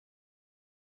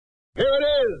Here it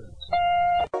is!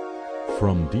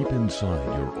 From deep inside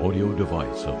your audio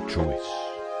device of choice.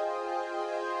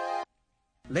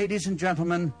 Ladies and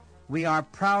gentlemen, we are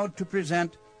proud to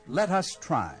present Let Us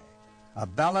Try, a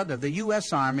ballad of the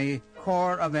U.S. Army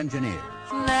Corps of Engineers.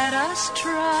 Let us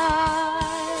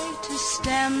try to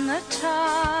stem the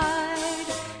tide,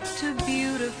 to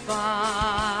beautify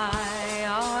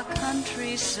our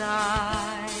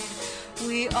countryside.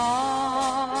 We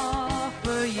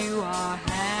offer you our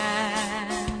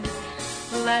hand.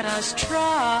 Let us try.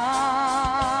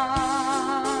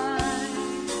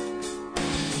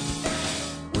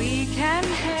 We can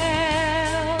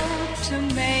help to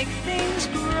make things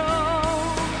grow,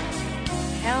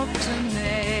 help to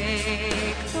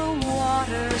make the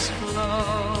waters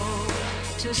flow,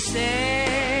 to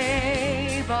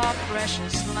save our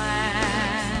precious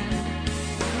land.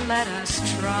 Let us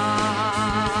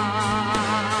try.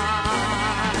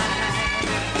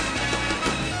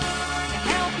 To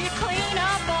help you clean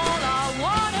up all our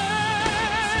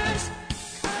waters,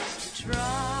 'cause to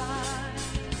try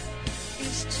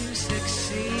is to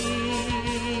succeed.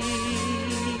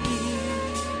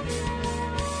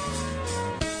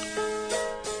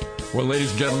 Well,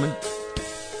 ladies and gentlemen,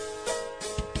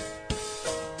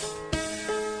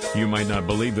 you might not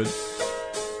believe it.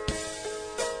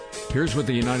 Here's what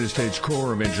the United States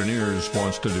Corps of Engineers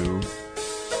wants to do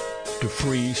to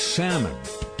free salmon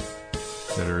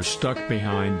that are stuck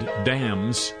behind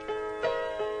dams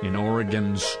in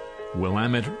Oregon's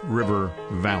Willamette River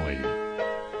Valley.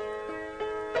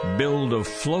 Build a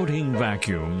floating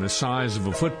vacuum the size of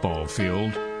a football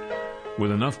field with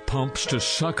enough pumps to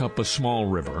suck up a small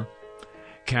river,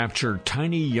 capture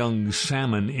tiny young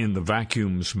salmon in the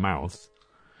vacuum's mouth,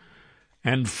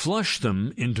 and flush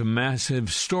them into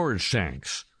massive storage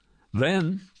tanks.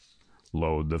 Then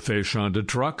load the fish onto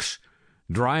trucks,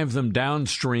 drive them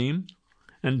downstream,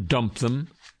 and dump them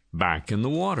back in the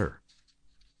water.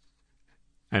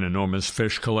 An enormous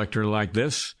fish collector like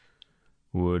this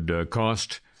would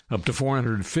cost up to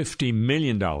 $450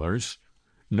 million.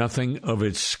 Nothing of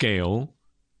its scale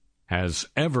has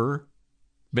ever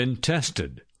been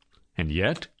tested. And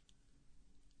yet,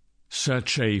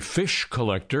 such a fish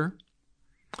collector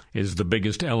is the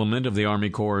biggest element of the Army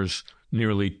Corps'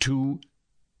 nearly $2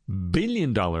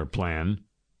 billion plan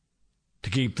to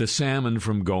keep the salmon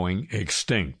from going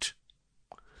extinct.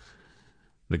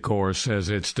 The Corps says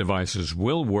its devices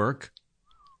will work.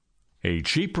 A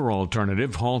cheaper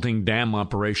alternative, halting dam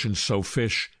operations so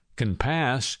fish can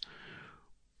pass,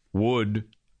 would,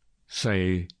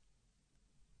 say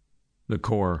the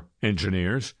Corps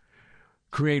engineers,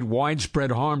 create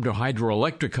widespread harm to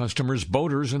hydroelectric customers,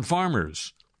 boaters, and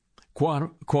farmers.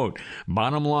 Quote,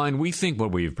 bottom line, we think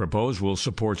what we've proposed will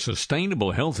support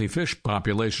sustainable, healthy fish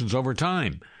populations over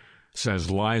time, says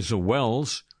Liza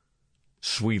Wells,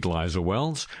 sweet Liza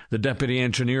Wells, the deputy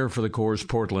engineer for the Corps'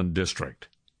 Portland district.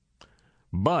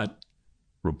 But,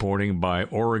 reporting by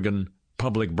Oregon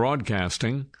Public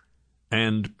Broadcasting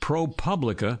and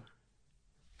ProPublica,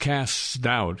 casts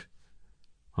doubt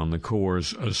on the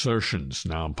Corps' assertions.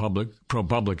 Now,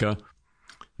 ProPublica,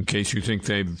 in case you think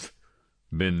they've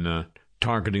been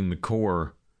targeting the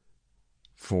Corps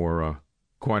for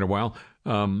quite a while,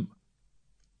 au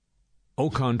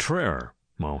contraire,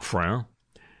 mon frère,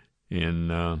 in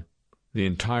the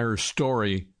entire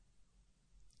story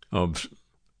of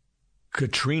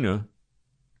Katrina,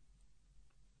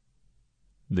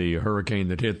 the hurricane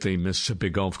that hit the Mississippi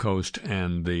Gulf Coast,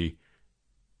 and the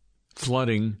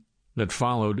flooding that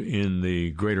followed in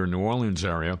the greater New Orleans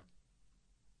area,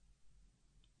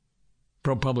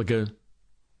 ProPublica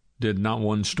did not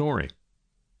one story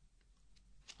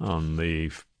on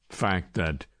the fact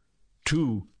that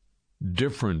two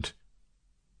different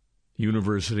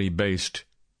university-based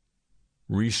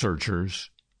research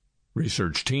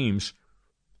teams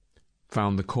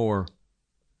found the Corps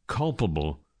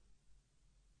culpable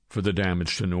for the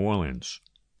damage to New Orleans.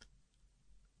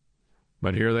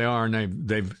 But here they are,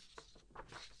 and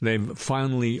they've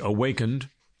finally awakened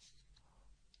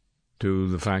to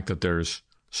the fact that there's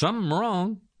something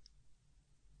wrong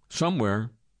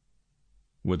somewhere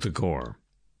with the Corps.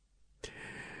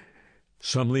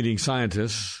 Some leading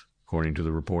scientists, according to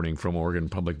the reporting from Oregon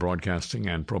Public Broadcasting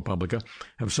and ProPublica,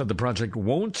 have said the project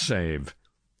won't save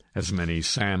as many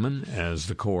salmon as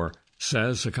the Corps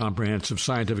says. A comprehensive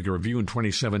scientific review in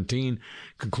 2017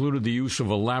 concluded the use of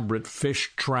elaborate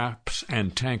fish traps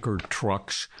and tanker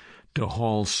trucks to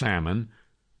haul salmon,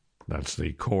 that's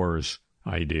the Corps'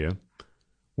 idea,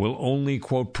 will only,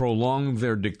 quote, prolong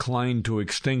their decline to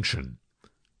extinction,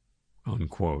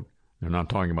 unquote. They're not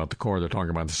talking about the Corps, they're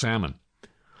talking about the salmon.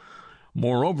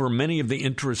 Moreover, many of the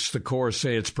interests the Corps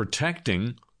say it's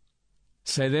protecting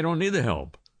say they don't need the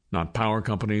help. Not power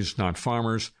companies, not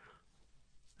farmers,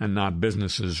 and not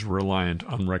businesses reliant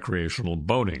on recreational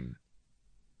boating.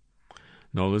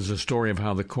 No, there's a story of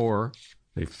how the Corps,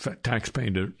 the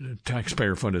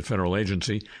taxpayer-funded federal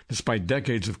agency, despite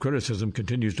decades of criticism,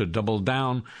 continues to double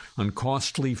down on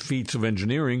costly feats of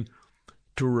engineering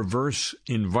to reverse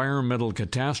environmental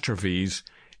catastrophes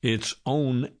its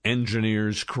own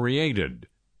engineers created.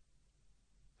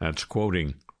 That's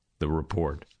quoting the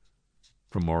report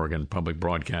from Oregon Public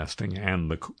Broadcasting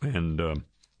and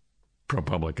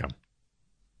ProPublica.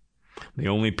 The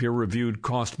only peer-reviewed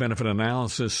cost-benefit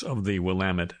analysis of the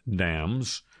Willamette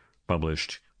dams,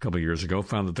 published a couple of years ago,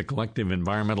 found that the collective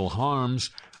environmental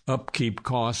harms, upkeep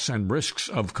costs, and risks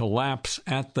of collapse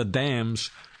at the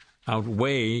dams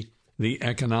outweigh the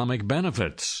economic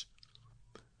benefits.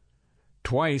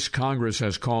 Twice, Congress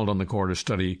has called on the Corps to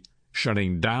study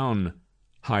shutting down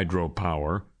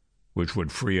hydropower, which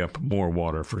would free up more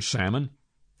water for salmon.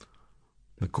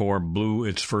 The Corps blew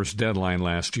its first deadline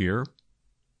last year.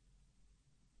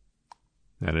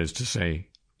 That is to say,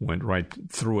 went right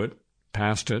through it,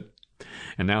 past it,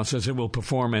 and now says it will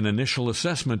perform an initial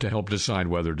assessment to help decide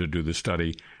whether to do the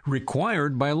study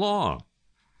required by law.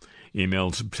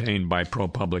 Emails obtained by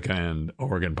ProPublica and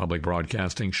Oregon Public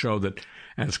Broadcasting show that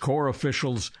as Corps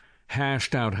officials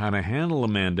hashed out how to handle a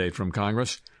mandate from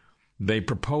Congress, they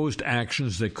proposed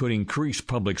actions that could increase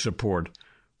public support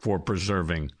for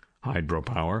preserving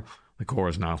hydropower. The Corps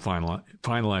is now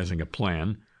finalizing a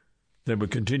plan that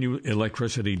would continue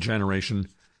electricity generation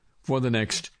for the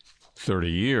next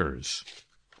 30 years.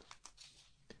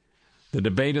 The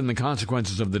debate and the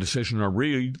consequences of the decision are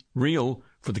real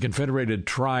for the Confederated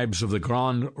Tribes of the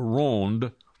Grand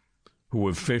Ronde, who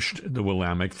have fished the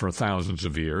Willamette for thousands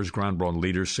of years. Grand Ronde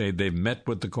leaders say they've met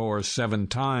with the Corps 7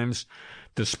 times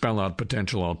to spell out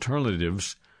potential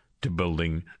alternatives to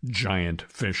building giant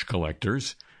fish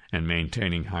collectors and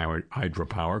maintaining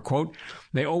hydropower. Quote,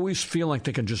 they always feel like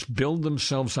they can just build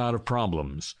themselves out of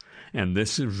problems, and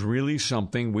this is really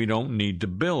something we don't need to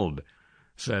build,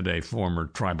 said a former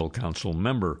tribal council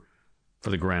member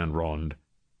for the Grand Ronde,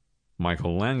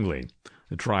 Michael Langley.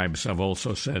 The tribes have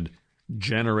also said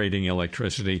generating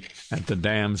electricity at the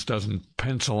dams doesn't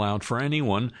pencil out for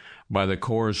anyone. By the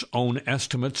Corps' own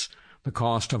estimates, the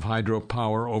cost of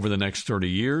hydropower over the next 30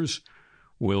 years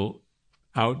will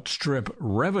outstrip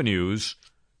revenues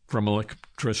from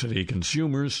electricity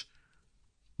consumers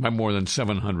by more than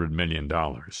 $700 million.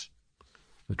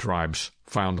 The tribes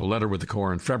filed a letter with the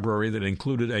Corps in February that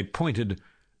included a pointed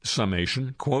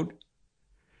summation, quote,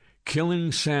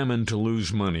 killing salmon to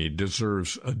lose money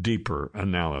deserves a deeper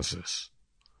analysis,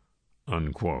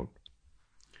 unquote.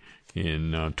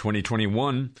 In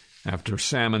 2021, after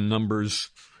salmon numbers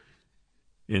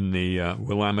in the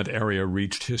Willamette area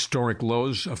reached historic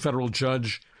lows, a federal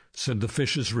judge said the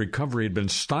fish's recovery had been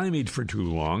stymied for too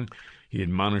long. He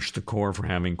admonished the Corps for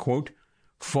having, quote,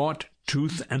 fought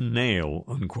tooth and nail,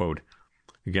 unquote,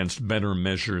 against better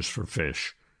measures for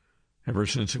fish, ever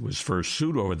since it was first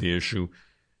sued over the issue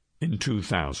in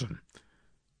 2000.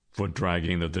 Foot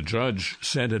dragging that the judge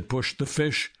said had pushed the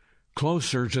fish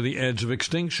closer to the edge of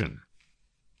extinction.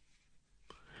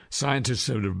 Scientists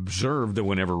have observed that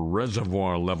whenever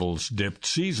reservoir levels dipped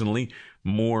seasonally,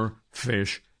 more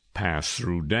fish pass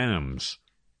through dams.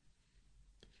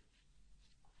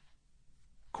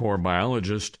 Corps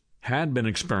biologists had been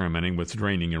experimenting with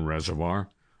draining a reservoir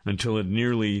until it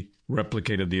nearly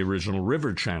replicated the original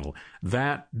river channel.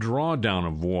 That drawdown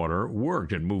of water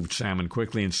worked. It moved salmon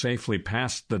quickly and safely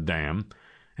past the dam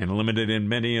and eliminated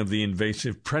many of the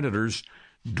invasive predators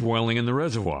dwelling in the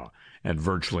reservoir. At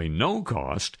virtually no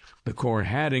cost, the Corps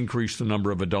had increased the number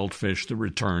of adult fish that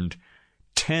returned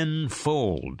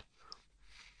tenfold,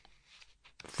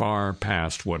 far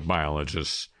past what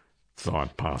biologists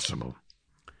thought possible.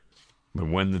 But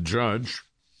when the judge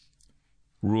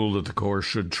ruled that the Corps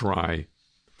should try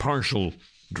partial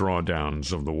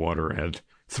drawdowns of the water at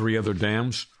 3 other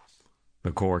dams,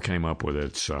 the Corps came up with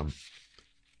its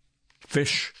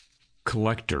fish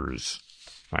collectors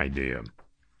idea.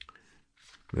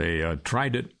 They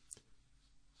tried it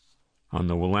on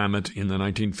the Willamette in the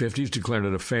 1950s, declared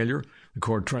it a failure. The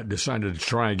Corps decided to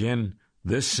try again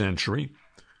this century,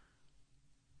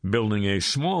 building a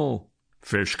small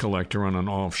fish collector on an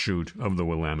offshoot of the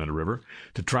Willamette River.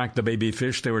 To track the baby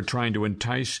fish they were trying to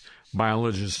entice,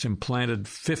 biologists implanted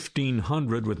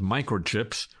 1,500 with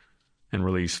microchips and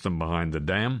released them behind the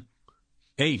dam.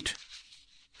 8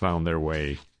 found their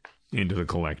way into the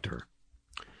collector.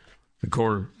 The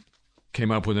Corps came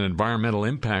up with an environmental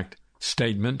impact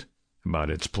statement about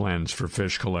its plans for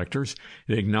fish collectors.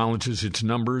 It acknowledges its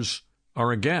numbers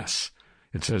are a guess.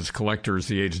 It says collectors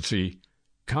the agency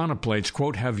contemplates,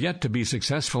 quote, have yet to be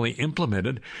successfully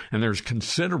implemented, and there's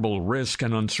considerable risk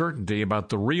and uncertainty about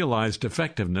the realized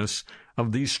effectiveness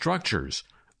of these structures,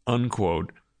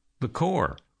 unquote, the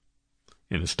Corps.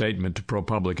 In a statement to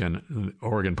ProPublica and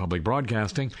Oregon Public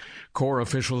Broadcasting, Corps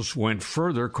officials went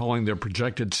further, calling their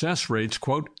projected cess rates,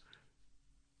 quote,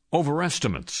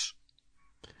 overestimates.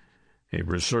 A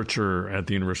researcher at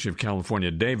the University of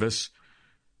California, Davis,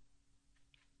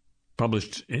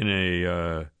 published in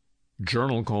a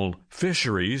journal called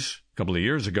Fisheries a couple of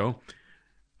years ago,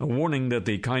 a warning that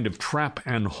the kind of trap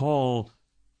and haul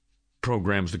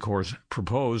programs the Corps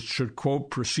proposed should, quote,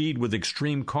 proceed with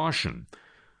extreme caution,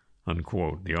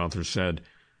 unquote. The author said,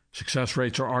 success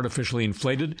rates are artificially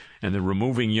inflated, and the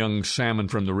removing young salmon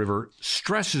from the river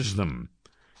stresses them,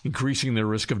 increasing their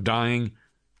risk of dying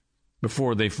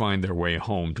before they find their way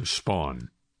home to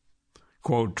spawn.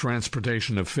 Quote,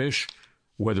 transportation of fish,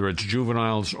 whether it's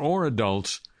juveniles or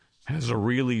adults, has a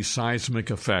really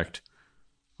seismic effect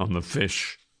on the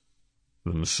fish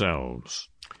themselves.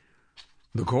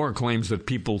 The Corps claims that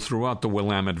people throughout the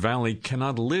Willamette Valley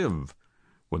cannot live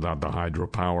without the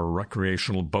hydropower,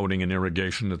 recreational boating, and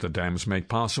irrigation that the dams make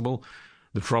possible.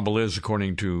 The trouble is,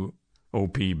 according to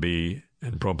OPB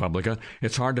and ProPublica,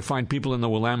 it's hard to find people in the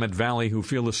Willamette Valley who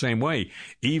feel the same way.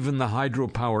 Even the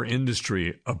hydropower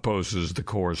industry opposes the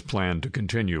Corps' plan to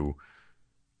continue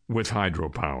with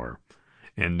hydropower.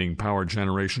 Ending power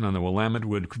generation on the Willamette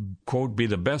would, quote, be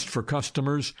the best for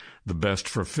customers, the best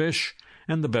for fish,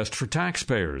 and the best for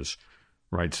taxpayers,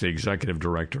 writes the executive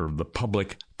director of the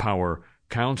Public Power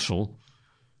Council,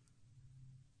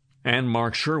 and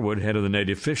Mark Sherwood, head of the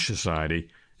Native Fish Society,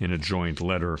 in a joint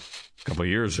letter a couple of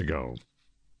years ago.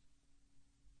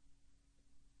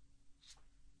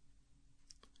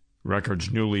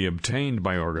 Records newly obtained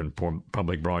by Oregon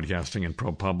Public Broadcasting and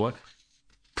ProPublica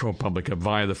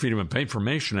via the Freedom of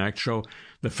Information Act show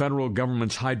the federal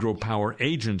government's hydropower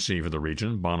agency for the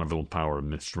region, Bonneville Power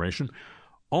Administration,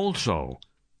 also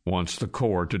wants the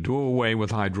Corps to do away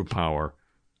with hydropower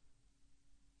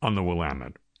on the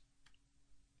Willamette.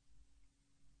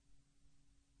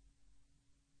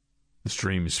 The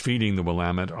streams feeding the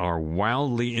Willamette are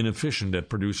wildly inefficient at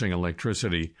producing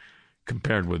electricity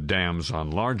compared with dams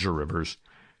on larger rivers,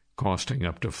 costing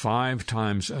up to 5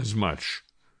 times as much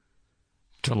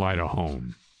to light a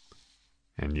home.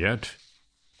 And yet,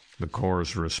 the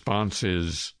Corps' response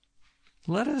is,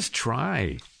 let us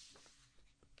try.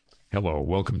 Hello,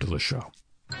 welcome to the show.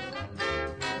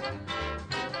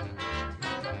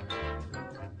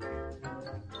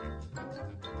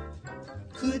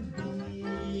 Could be,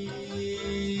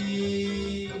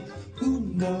 who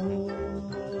knows?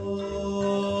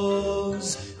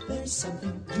 There's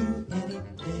something due any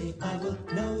day. I will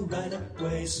know right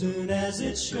away, soon as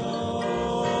it shows.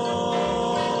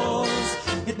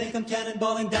 It may come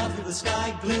cannonballing down through the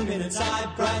sky, gleaming its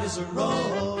eye bright as a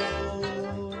rose.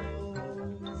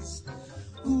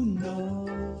 Who knows?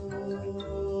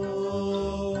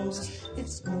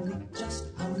 It's only just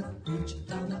out of reach,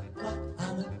 down a block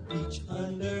on a beach,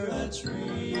 under a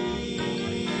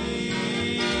tree.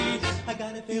 I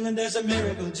got a feeling there's a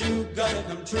miracle due, gonna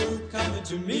come true, coming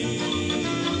to me.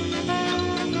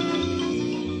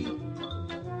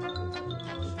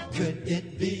 Could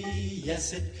it be?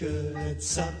 Yes, it could.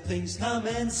 Something's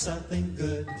coming, something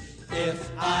good.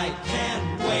 If I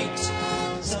can wait,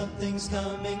 something's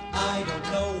coming. I don't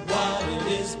know what it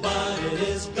is, but it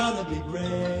is gonna be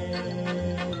great.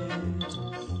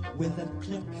 With a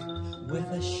click, with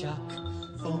a shock,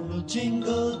 phone will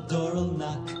jingle, door will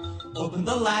knock. Open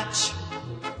the latch.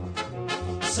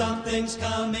 Something's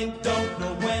coming, don't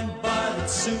know when, but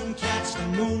it's soon. Catch the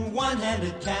moon,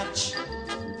 one-handed catch.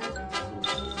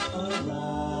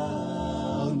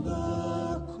 Around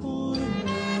the corner,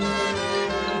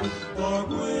 or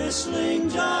whistling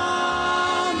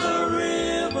down the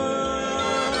river.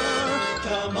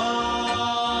 Come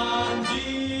on,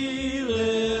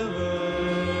 deliver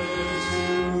to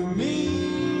me.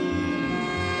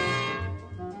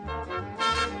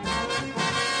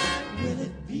 Will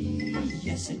it be?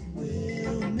 Yes, it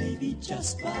will. Maybe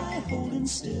just by holding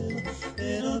still,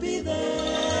 it'll be there.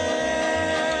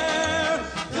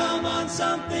 Come on,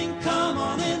 something, come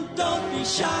on in. Don't be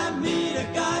shy, meet a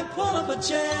guy, pull up a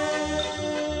chair.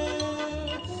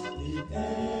 The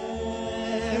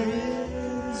air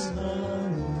is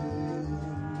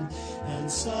humming,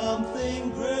 and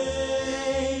something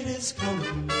great is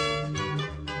coming.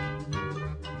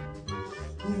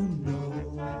 Who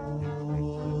knows?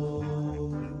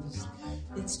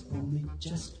 It's only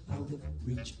just out of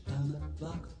reach, down the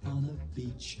block on a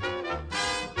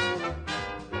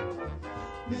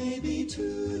maybe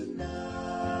tonight.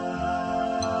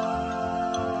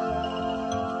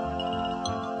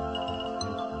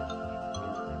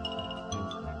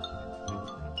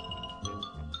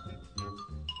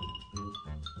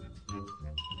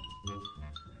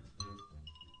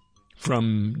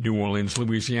 From New Orleans,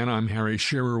 Louisiana, I'm Harry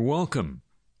Shearer. Welcoming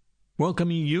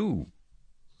you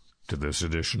to this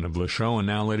edition of the show. And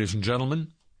now, ladies and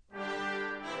gentlemen,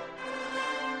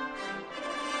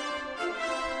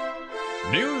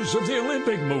 news of the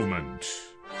Olympic movement.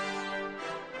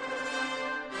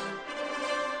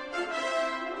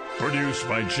 Produced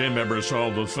by Jim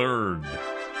Ebersol III.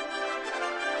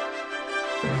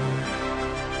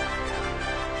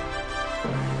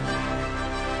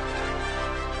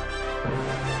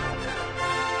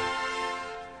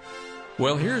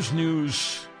 Well, here's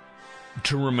news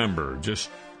to remember.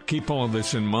 Just keep all of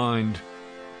this in mind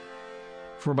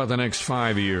for about the next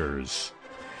 5 years.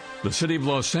 The city of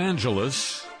Los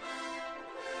Angeles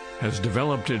has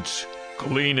developed its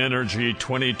Clean Energy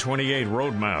 2028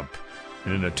 roadmap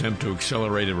in an attempt to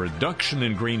accelerate a reduction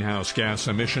in greenhouse gas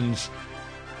emissions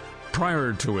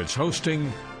prior to its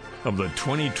hosting of the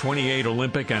 2028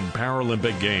 Olympic and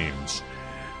Paralympic Games.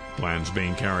 Plans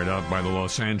being carried out by the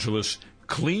Los Angeles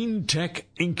Clean Tech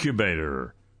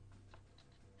Incubator.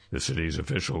 The city's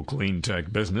official clean tech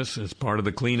business is part of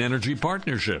the Clean Energy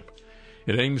Partnership.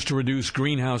 It aims to reduce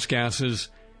greenhouse gases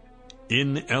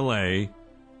in L.A.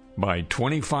 by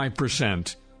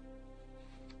 25%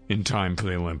 in time for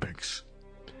the Olympics.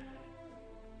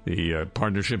 The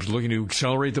partnership is looking to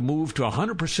accelerate the move to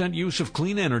 100% use of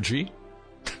clean energy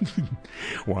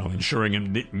while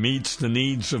ensuring it meets the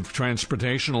needs of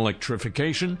transportation,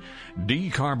 electrification,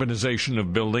 decarbonization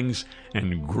of buildings,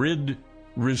 and grid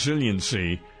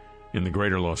resiliency in the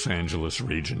greater Los Angeles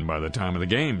region by the time of the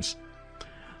Games.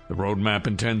 The roadmap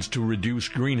intends to reduce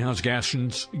greenhouse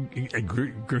gas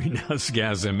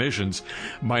emissions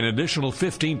by an additional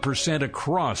 15%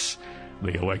 across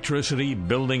the electricity,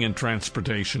 building, and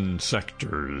transportation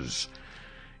sectors.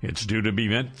 It's due to be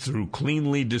met through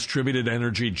cleanly distributed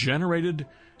energy generated,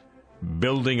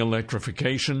 building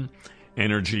electrification,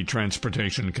 energy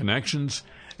transportation connections,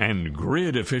 and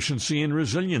grid efficiency and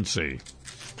resiliency.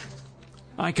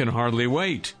 I can hardly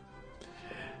wait.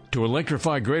 To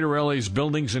electrify Greater LA's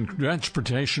buildings and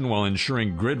transportation while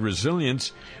ensuring grid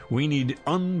resilience, we need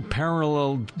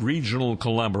unparalleled regional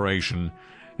collaboration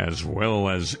as well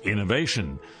as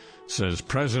innovation, says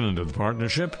President of the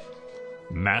partnership,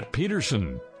 Matt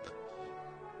Peterson.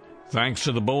 Thanks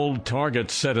to the bold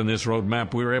targets set in this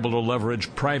roadmap, we were able to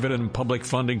leverage private and public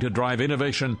funding to drive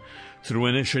innovation through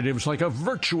initiatives like a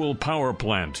virtual power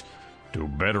plant to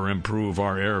better improve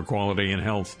our air quality and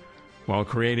health while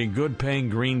creating good-paying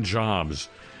green jobs.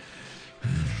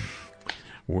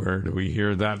 Where do we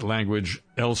hear that language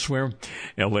elsewhere?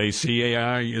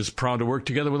 LACAI is proud to work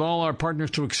together with all our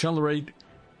partners to accelerate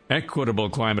equitable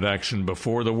climate action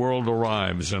before the world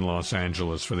arrives in Los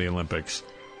Angeles for the Olympics,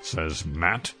 says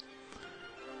Matt.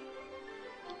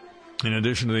 In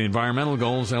addition to the environmental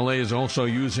goals, LA is also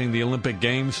using the Olympic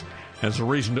Games as a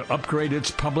reason to upgrade its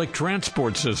public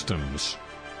transport systems.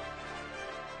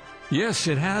 Yes,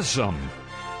 it has some.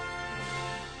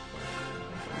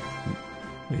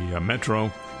 The Metro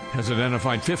has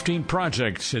identified 15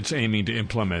 projects it's aiming to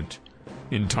implement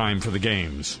in time for the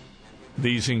Games.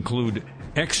 These include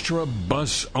extra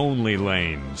bus-only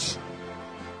lanes.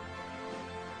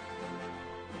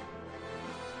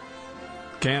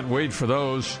 Can't wait for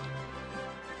those.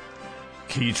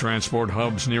 Key transport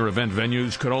hubs near event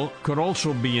venues could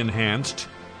also be enhanced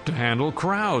to handle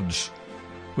crowds,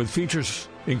 with features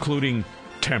including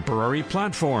temporary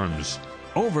platforms,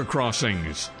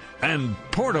 overcrossings, and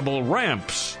portable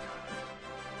ramps.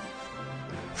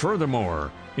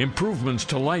 Furthermore, improvements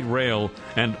to light rail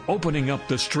and opening up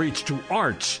the streets to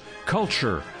arts,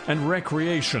 culture, and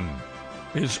recreation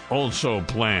is also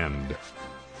planned.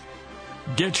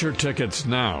 Get your tickets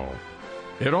now.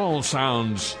 It all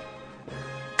sounds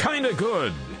kind of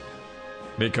good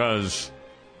because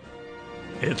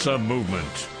it's a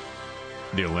movement.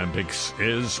 The Olympics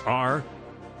are,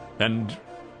 and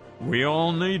we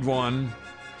all need one.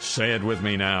 Say it with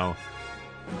me now.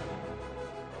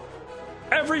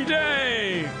 Every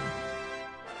day!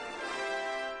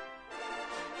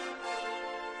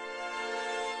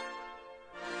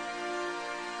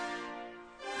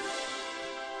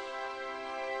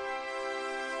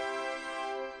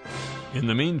 In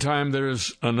the meantime,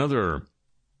 there's another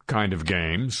kind of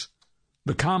games,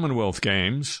 the Commonwealth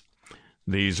Games.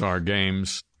 These are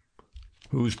games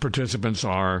whose participants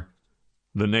are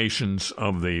the nations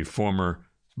of the former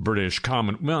British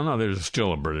Commonwealth. Well, no, there's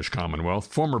still a British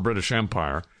Commonwealth, former British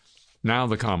Empire, now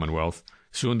the Commonwealth,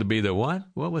 soon to be the what?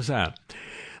 What was that?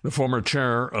 The former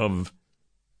chair of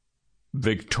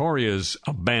Victoria's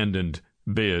abandoned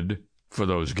bid for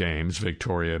those games,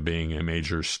 Victoria being a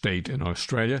major state in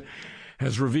Australia,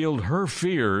 has revealed her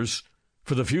fears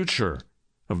for the future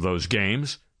of those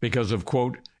games because of,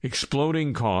 quote,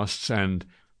 exploding costs and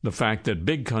the fact that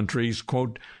big countries,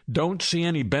 quote, don't see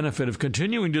any benefit of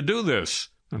continuing to do this,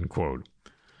 unquote.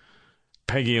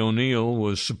 Peggy O'Neill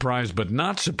was surprised but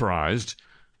not surprised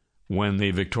when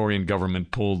the Victorian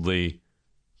government pulled the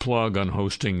plug on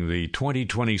hosting the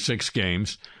 2026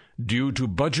 games due to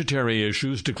budgetary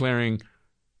issues, declaring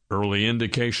early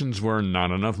indications were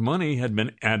not enough money had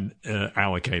been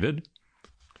allocated.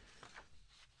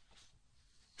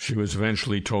 She was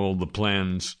eventually told the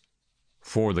plans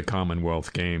for the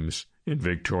Commonwealth Games in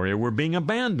Victoria were being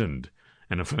abandoned,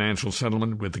 and a financial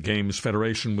settlement with the Games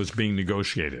Federation was being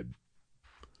negotiated.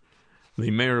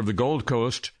 The mayor of the Gold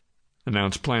Coast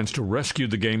announced plans to rescue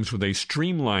the Games with a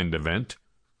streamlined event.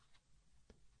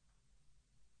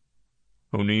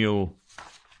 O'Neill,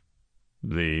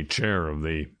 the chair of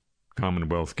the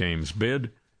Commonwealth Games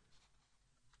bid,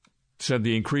 said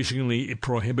the increasingly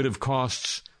prohibitive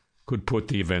costs could put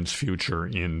the event's future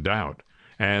in doubt,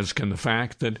 as can the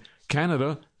fact that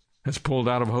Canada has pulled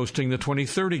out of hosting the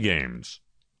 2030 Games.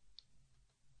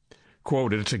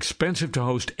 Quote, it's expensive to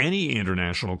host any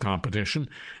international competition,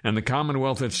 and the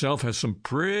Commonwealth itself has some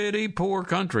pretty poor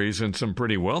countries and some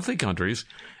pretty wealthy countries,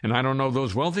 and I don't know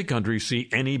those wealthy countries see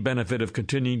any benefit of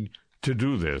continuing to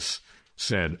do this,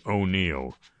 said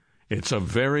O'Neill. It's a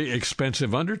very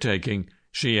expensive undertaking,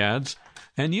 she adds,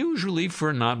 and usually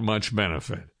for not much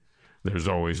benefit. There's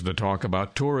always the talk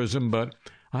about tourism, but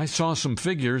I saw some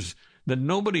figures that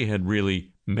nobody had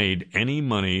really made any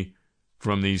money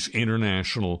from these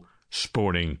international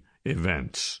sporting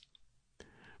events.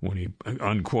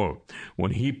 Unquote.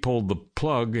 When he pulled the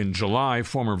plug in July,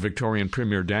 former Victorian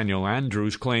Premier Daniel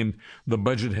Andrews claimed the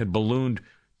budget had ballooned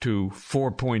to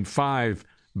 $4.5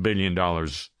 billion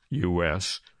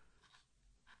U.S.,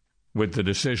 with the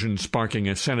decision sparking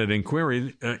a Senate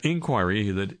inquiry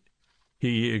that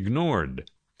he ignored.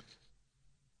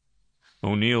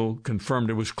 O'Neill confirmed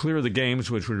it was clear the games,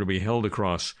 which were to be held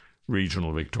across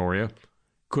regional Victoria,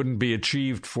 couldn't be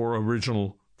achieved for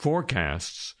original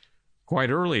forecasts quite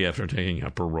early after taking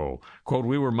up her role. Quote,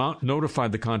 we were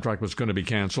notified the contract was going to be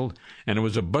canceled, and it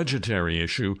was a budgetary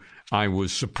issue. I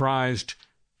was surprised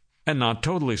and not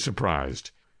totally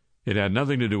surprised. It had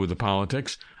nothing to do with the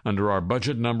politics. Under our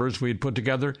budget numbers we had put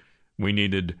together, we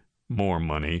needed more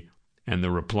money, and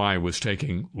the reply was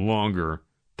taking longer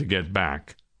to get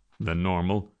back than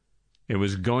normal. It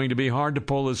was going to be hard to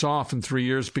pull this off in 3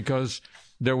 years because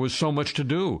there was so much to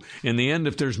do. In the end,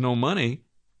 if there's no money,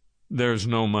 there's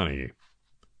no money.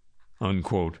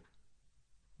 Unquote.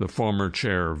 The former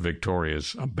chair of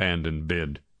Victoria's abandoned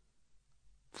bid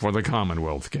for the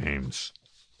Commonwealth Games.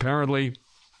 Apparently,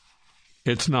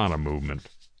 it's not a movement.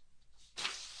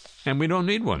 And we don't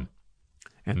need one.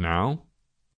 And now,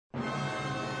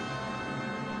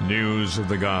 news of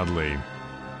the godly.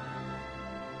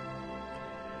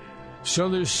 So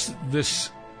there's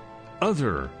this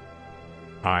other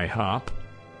IHOP,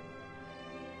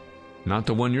 not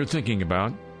the one you're thinking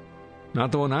about,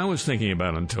 not the one I was thinking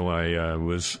about until I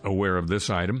was aware of this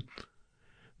item.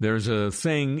 There's a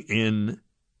thing in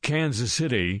Kansas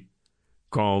City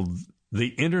called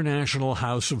the International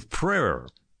House of Prayer.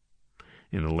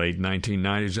 In the late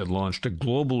 1990s, it launched a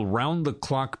global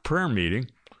round-the-clock prayer meeting.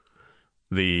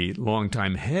 The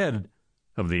longtime head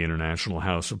of the International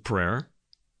House of Prayer,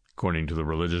 according to the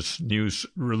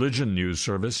Religion News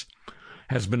Service,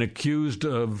 has been accused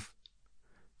of,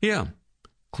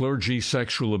 clergy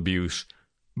sexual abuse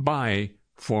by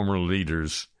former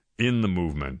leaders in the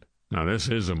movement. Now, this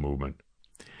is a movement.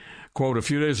 Quote, a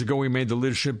few days ago, we made the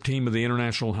leadership team of the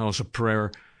International House of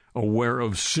Prayer aware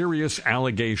of serious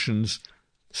allegations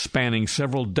spanning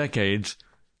several decades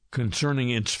concerning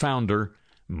its founder,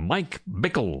 Mike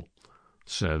Bickle,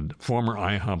 said former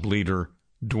IHOP leader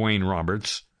Dwayne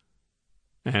Roberts,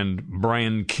 and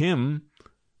Brian Kim,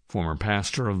 former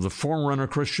pastor of the Forerunner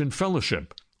Christian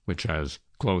Fellowship, which has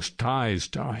close ties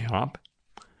to IHOP,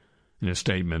 in a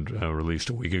statement released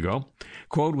a week ago.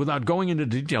 Quote, without going into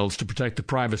details to protect the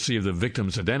privacy of the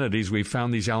victims' identities, we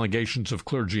found these allegations of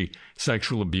clergy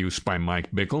sexual abuse by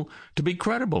Mike Bickle to be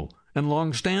credible and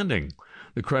long-standing.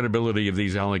 The credibility of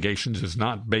these allegations is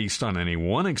not based on any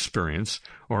one experience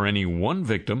or any one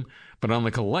victim, but on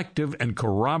the collective and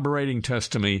corroborating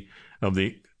testimony of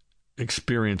the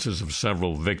experiences of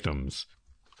several victims.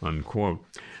 Unquote.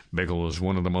 Bickle is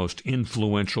one of the most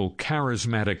influential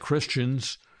charismatic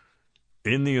Christians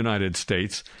in the United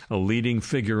States, a leading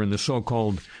figure in the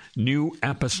so-called New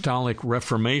Apostolic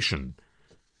Reformation.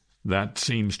 That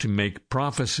seems to make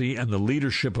prophecy and the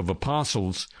leadership of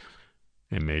apostles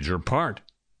a major part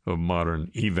of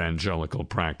modern evangelical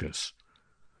practice.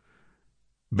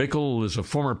 Bickle is a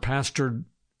former pastor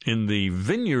in the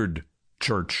Vineyard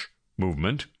Church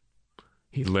movement.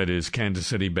 He led his Kansas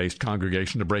City-based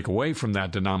congregation to break away from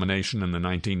that denomination in the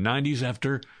 1990s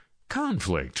after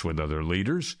conflict with other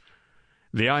leaders.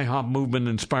 The IHOP movement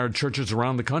inspired churches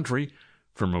around the country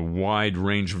from a wide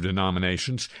range of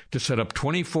denominations to set up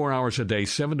 24 hours a day,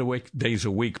 7 days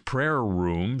a week prayer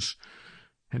rooms.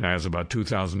 It has about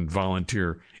 2,000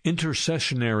 volunteer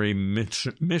intercessionary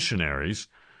missionaries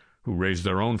who raise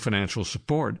their own financial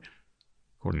support,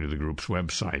 according to the group's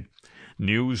website.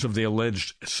 News of the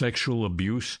alleged sexual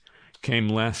abuse came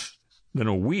less than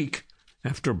a week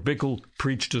after Bickle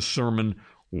preached a sermon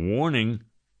warning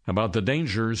about the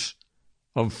dangers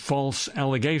of false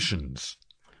allegations.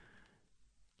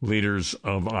 Leaders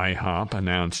of IHOP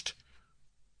announced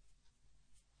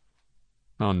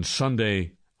on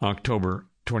Sunday, October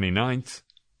 29th,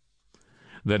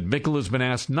 that Bickle has been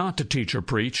asked not to teach or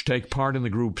preach, take part in the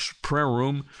group's prayer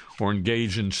room, or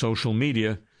engage in social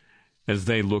media as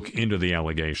they look into the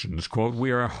allegations. Quote, "We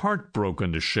are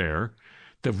heartbroken to share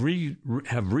that we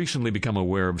have recently become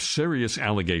aware of serious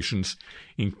allegations,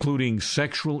 including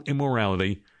sexual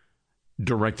immorality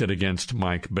directed against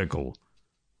Mike Bickle,"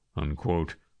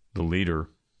 unquote, the leader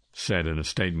said in a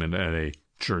statement at a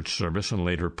church service and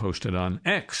later posted on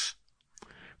X.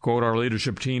 Quote, "Our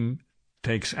leadership team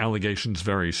takes allegations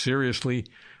very seriously.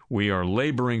 We are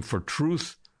laboring for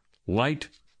truth, light,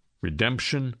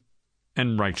 redemption,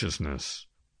 and righteousness."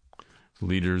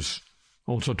 Leaders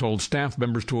also told staff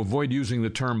members to avoid using the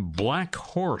term black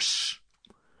horse.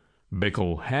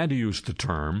 Bickle had used the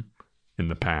term in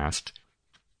the past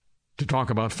to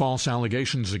talk about false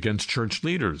allegations against church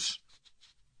leaders.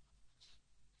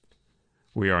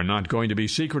 "We are not going to be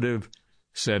secretive,"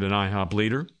 said an IHOP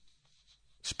leader,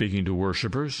 speaking to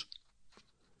worshipers,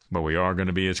 "but we are going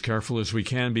to be as careful as we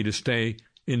can be to stay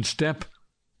in step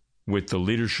with the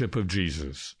leadership of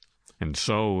Jesus. And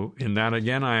so, in that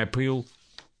again, I appeal,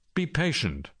 be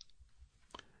patient."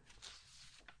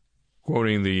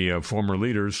 Quoting the former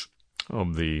leaders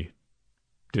of the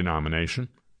denomination,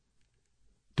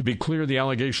 "To be clear, the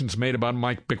allegations made about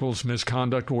Mike Bickle's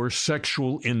misconduct were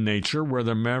sexual in nature, where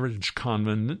the marriage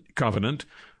covenant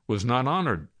was not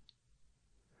honored.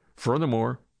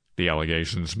 Furthermore, the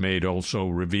allegations made also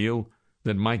reveal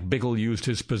that Mike Bickle used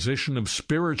his position of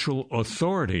spiritual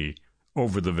authority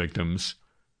over the victims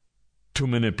to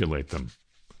manipulate them,"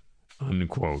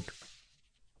 unquote.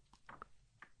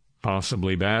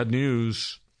 Possibly bad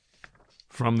news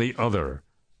from the other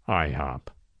IHOP.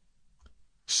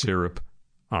 Syrup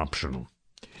optional.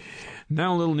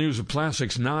 Now a little news of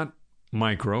plastics, not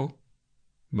micro,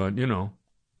 but,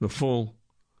 the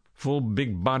full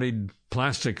big-bodied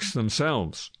plastics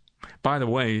themselves. By the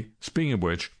way, speaking of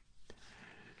which,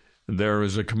 there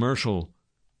is a commercial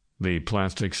the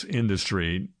plastics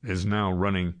industry is now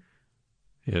running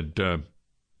at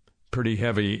pretty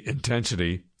heavy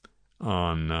intensity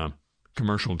on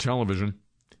commercial television.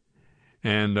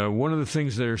 And one of the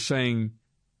things they're saying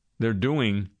they're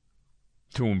doing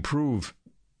to improve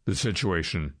the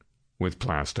situation with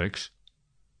plastics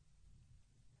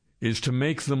is to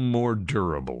make them more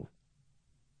durable.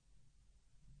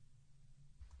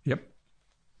 Yep.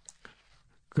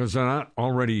 Because they're not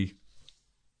already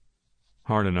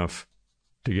hard enough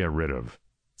to get rid of.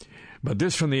 But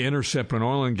this from The Intercept: when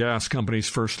oil and gas companies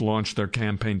first launched their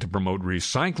campaign to promote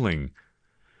recycling,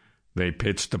 they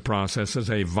pitched the process as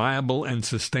a viable and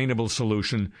sustainable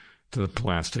solution to the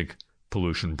plastic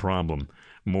pollution problem.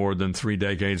 More than 3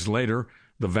 decades later,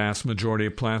 the vast majority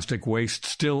of plastic waste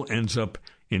still ends up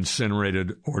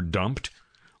incinerated or dumped.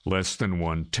 Less than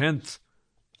 1/10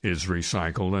 is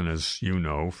recycled, and as you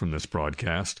know from this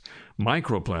broadcast,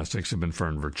 microplastics have been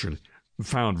found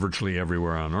virtually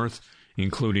everywhere on Earth,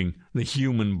 including the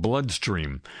human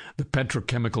bloodstream. The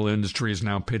petrochemical industry is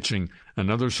now pitching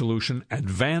another solution,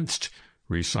 advanced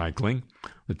recycling.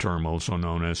 The term, also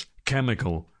known as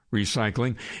chemical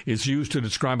recycling, is used to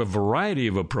describe a variety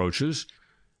of approaches.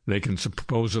 They can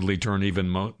supposedly turn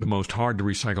even the most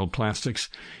hard-to-recycle plastics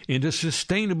into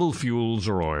sustainable fuels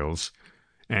or oils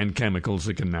and chemicals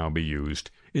that can now be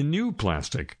used in new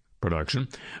plastic production.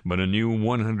 But a new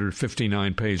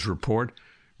 159-page report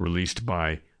released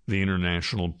by the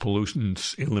International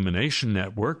Pollutants Elimination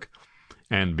Network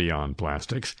and Beyond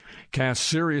Plastics casts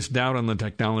serious doubt on the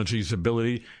technology's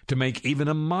ability to make even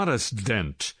a modest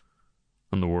dent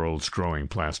on the world's growing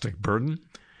plastic burden.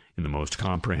 In the most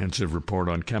comprehensive report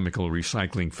on chemical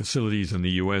recycling facilities in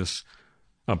the U.S.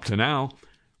 up to now,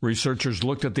 researchers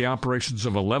looked at the operations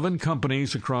of 11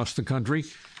 companies across the country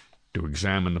to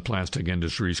examine the plastic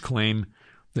industry's claim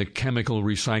that chemical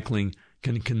recycling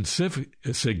can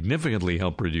significantly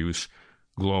help reduce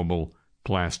global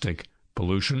plastic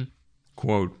pollution.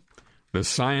 Quote, "The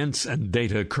science and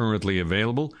data currently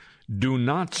available do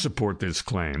not support this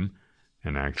claim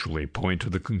and actually point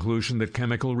to the conclusion that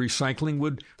chemical recycling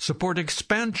would support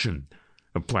expansion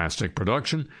of plastic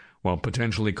production while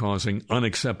potentially causing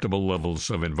unacceptable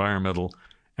levels of environmental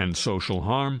and social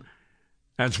harm,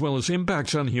 as well as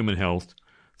impacts on human health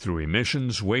through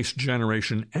emissions, waste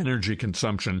generation, energy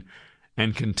consumption,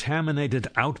 and contaminated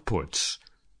outputs,"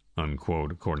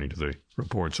 unquote, according to the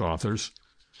report's authors.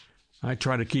 I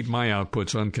try to keep my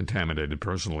outputs uncontaminated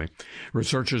personally.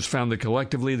 Researchers found that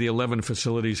collectively the 11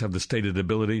 facilities have the stated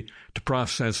ability to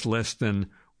process less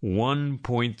than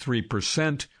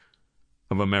 1.3%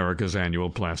 of America's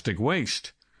annual plastic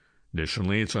waste.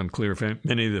 Additionally, it's unclear if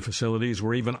many of the facilities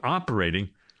were even operating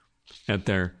at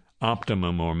their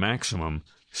optimum or maximum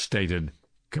stated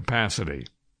capacity.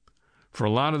 For a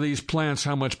lot of these plants,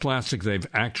 how much plastic they've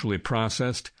actually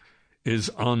processed is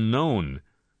unknown,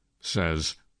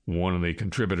 says one of the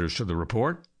contributors to the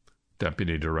report,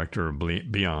 Deputy Director of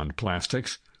Beyond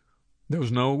Plastics. There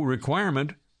was no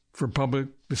requirement for public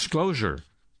disclosure,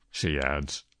 she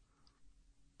adds.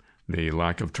 The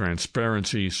lack of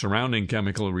transparency surrounding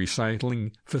chemical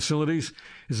recycling facilities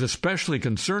is especially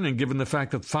concerning given the fact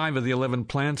that 5 of the 11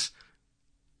 plants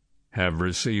have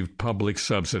received public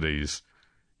subsidies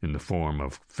in the form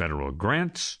of federal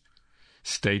grants,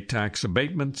 state tax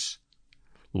abatements,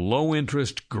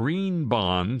 low-interest green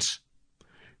bonds,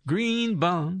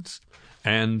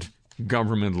 and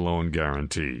government loan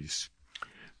guarantees.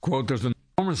 Quote, "There's an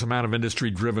enormous amount of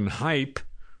industry-driven hype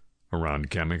around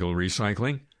chemical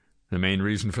recycling. The main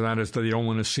reason for that is that they don't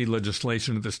want to see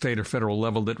legislation at the state or federal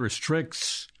level that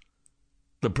restricts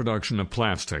the production of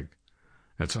plastic."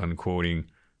 That's unquoting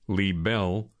Lee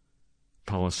Bell,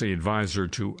 policy advisor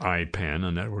to IPEN,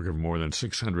 a network of more than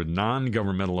 600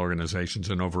 non-governmental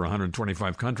organizations in over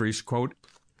 125 countries. Quote,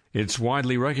 "It's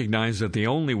widely recognized that the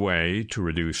only way to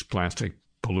reduce plastic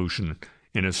pollution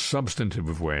in a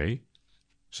substantive way,"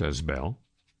 says Bell,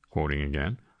 quoting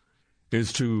again,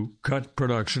 "is to cut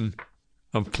production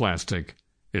of plastic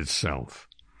itself."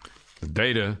 The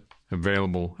data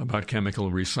available about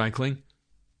chemical recycling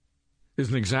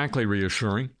isn't exactly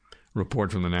reassuring. A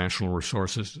report from the National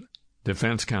Resources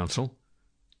Defense Council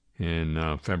in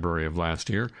February of last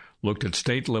year looked at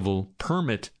state-level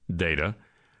permit data,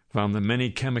 found that many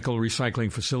chemical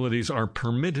recycling facilities are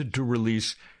permitted to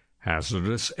release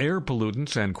hazardous air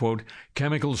pollutants and, quote,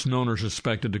 "chemicals known or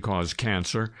suspected to cause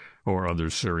cancer or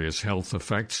other serious health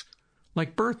effects,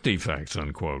 like birth defects,"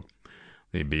 unquote.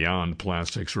 The Beyond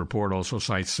Plastics report also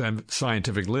cites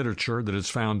scientific literature that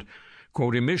has found,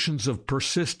 quote, "emissions of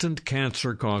persistent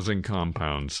cancer-causing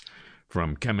compounds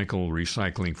from chemical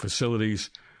recycling facilities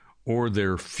or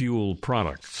their fuel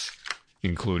products,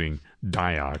 including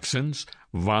dioxins,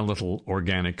 volatile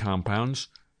organic compounds,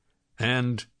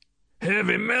 and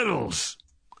heavy metals,"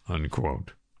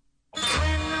 unquote. When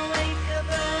I wake up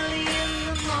early in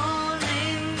the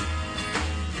morning,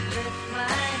 lift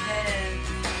my head,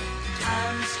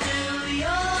 I'm still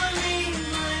yawning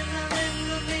like I'm in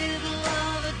the middle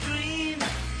of a dream.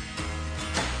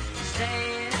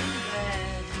 Stay in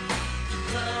bed,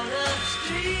 float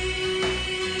upstream,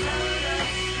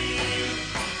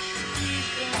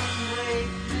 please don't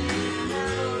wake me, no,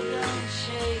 don't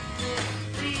shake me,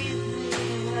 leave me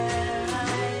where I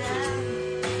am,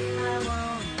 I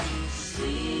won't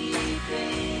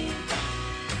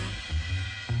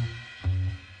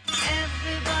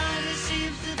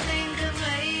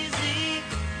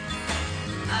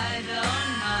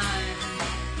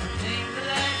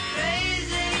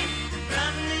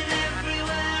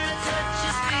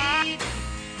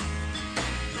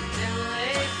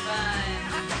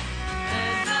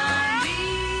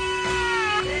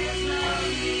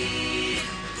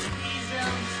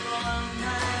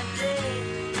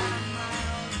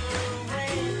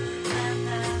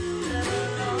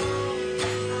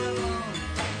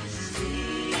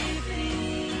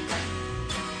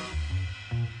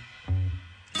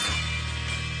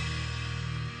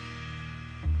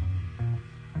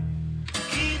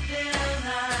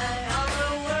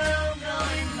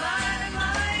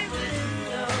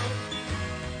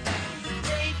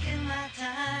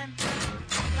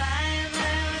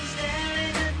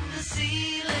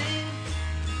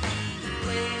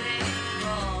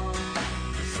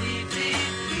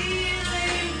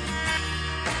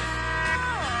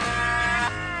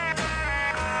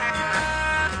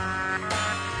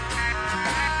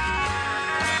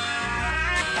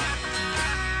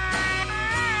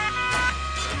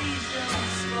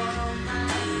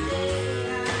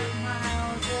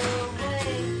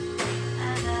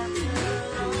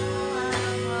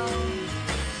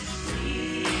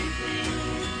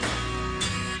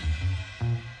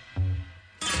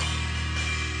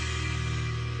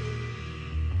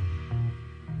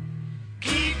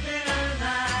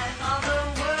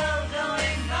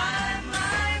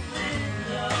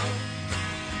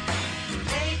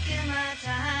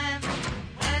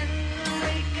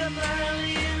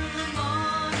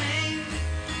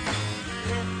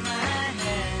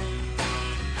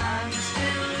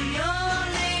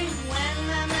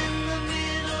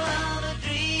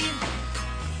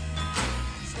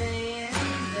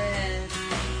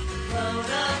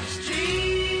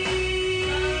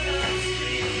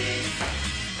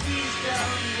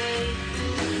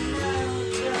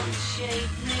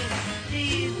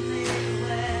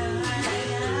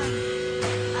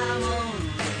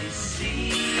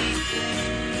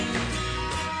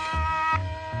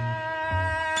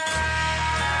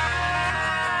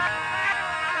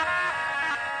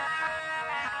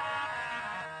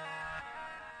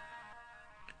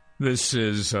This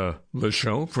is the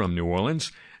show from New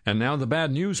Orleans, and now the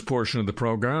bad news portion of the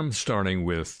program, starting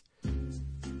with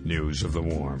News of the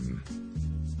Warm.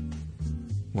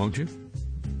 Won't you?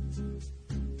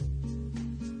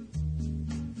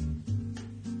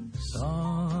 Soft,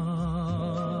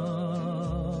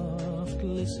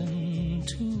 listen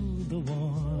to the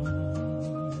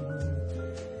warm.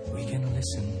 We can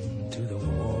listen to the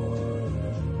warm.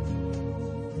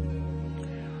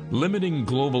 Limiting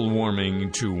global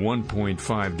warming to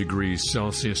 1.5 degrees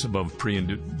Celsius above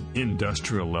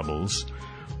pre-industrial levels,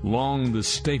 long the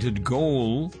stated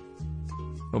goal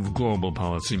of global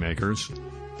policymakers,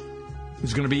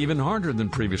 is going to be even harder than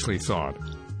previously thought.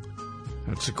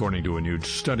 That's according to a new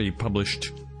study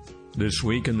published this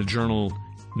week in the journal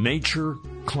Nature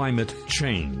Climate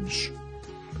Change.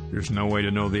 There's no way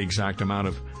to know the exact amount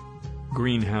of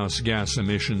greenhouse gas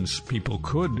emissions people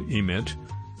could emit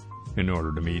in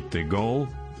order to meet the goal.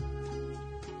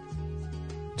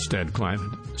 Instead,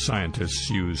 climate scientists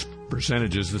use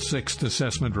percentages. The sixth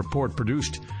assessment report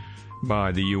produced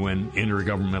by the UN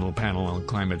Intergovernmental Panel on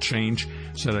Climate Change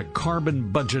set a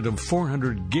carbon budget of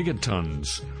 400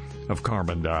 gigatons of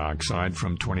carbon dioxide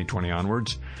from 2020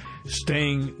 onwards.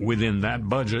 Staying within that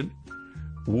budget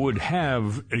would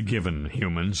have given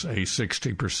humans a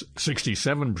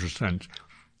 67%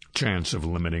 chance of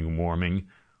limiting warming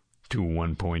to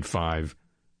 1.5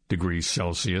 degrees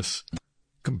Celsius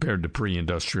compared to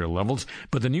pre-industrial levels.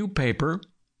 But the new paper,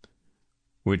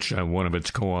 which one of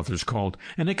its co-authors called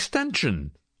an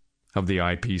extension of the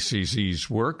IPCC's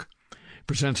work,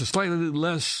 presents a slightly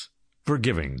less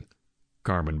forgiving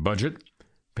carbon budget.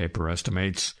 Paper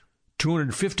estimates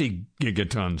 250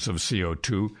 gigatons of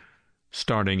CO2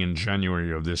 starting in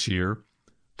January of this year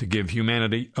to give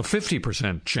humanity a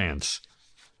 50% chance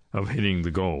of hitting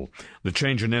the goal. The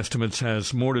change in estimates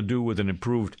has more to do with an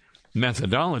improved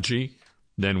methodology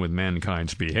than with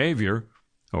mankind's behavior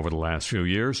over the last few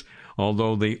years,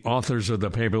 although the authors of the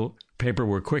paper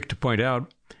were quick to point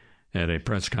out at a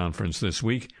press conference this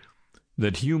week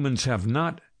that humans have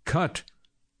not cut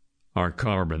our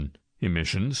carbon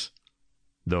emissions,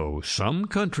 though some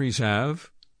countries have.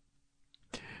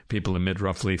 People emit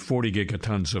roughly 40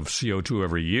 gigatons of CO2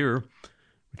 every year,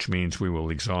 which means we will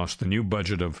exhaust the new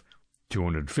budget of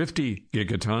 250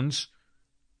 gigatons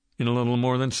in a little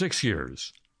more than 6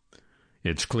 years.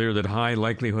 It's clear that high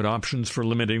likelihood options for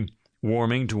limiting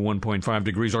warming to 1.5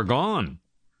 degrees are gone,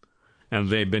 and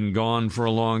they've been gone for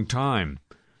a long time,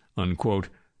 unquote.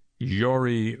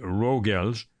 Jori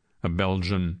Rogels, a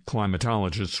Belgian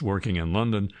climatologist working in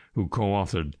London who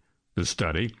co-authored the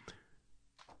study.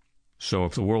 So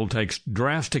if the world takes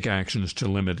drastic actions to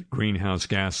limit greenhouse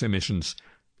gas emissions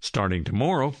starting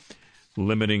tomorrow,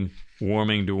 limiting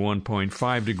warming to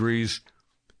 1.5 degrees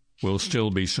will still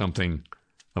be something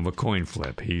of a coin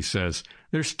flip. He says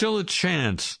there's still a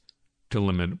chance to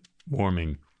limit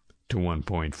warming to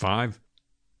 1.5.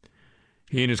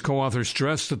 He and his co-authors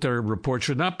stress that their report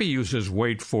should not be used as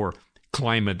weight for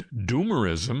climate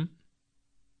doomerism.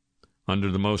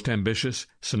 Under the most ambitious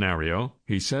scenario,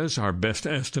 he says, our best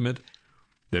estimate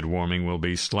that warming will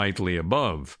be slightly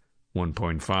above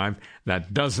 1.5.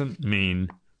 That doesn't mean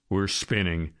we're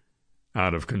spinning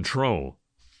out of control,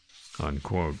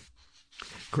 unquote.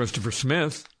 Christopher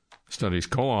Smith, study's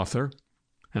co-author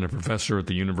and a professor at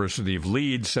the University of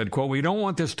Leeds, said, quote, we don't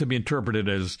want this to be interpreted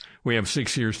as we have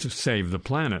 6 years to save the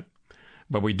planet,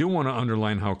 but we do want to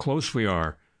underline how close we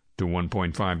are to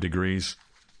 1.5 degrees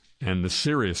and the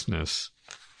seriousness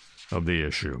of the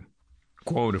issue.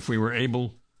 Quote, if we were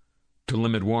able to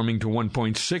limit warming to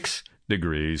 1.6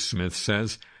 degrees, Smith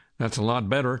says, that's a lot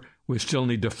better. We still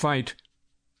need to fight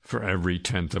for every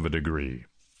tenth of a degree,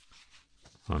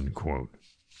 unquote.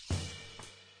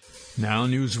 Now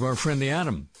news of our friend the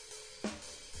atom.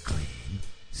 Clean,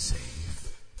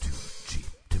 safe, too cheap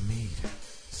to meter.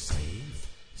 Safe,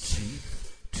 cheap,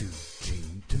 too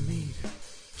cheap to meter.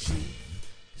 Cheap,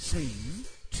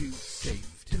 safe, too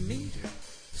safe to meter.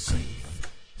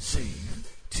 Safe,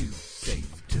 too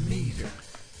safe to meter.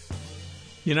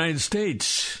 United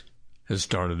States has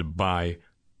started to buy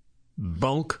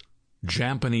bulk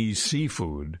Japanese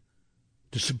seafood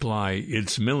to supply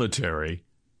its military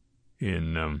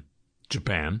in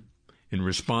Japan in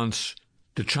response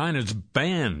to China's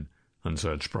ban on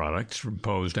such products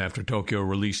imposed after Tokyo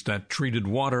released that treated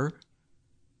water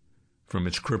from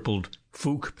its crippled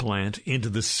Fuke plant into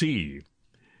the sea.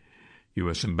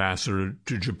 U.S. Ambassador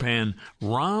to Japan,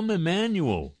 Rahm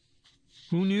Emanuel,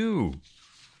 who knew?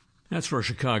 That's where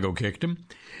Chicago kicked him.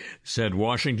 Said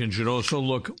Washington should also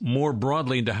look more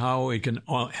broadly into how it can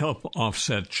help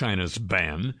offset China's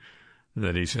ban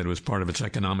that he said was part of its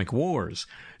economic wars.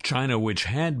 China, which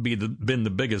had been the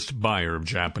biggest buyer of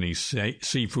Japanese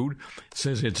seafood,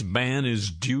 says its ban is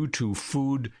due to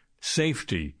food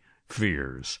safety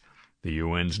fears. The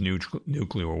UN's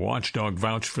nuclear watchdog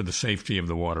vouched for the safety of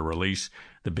the water release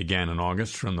that began in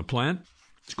August from the plant.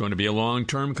 It's going to be a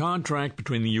long-term contract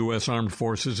between the U.S. Armed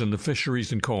Forces and the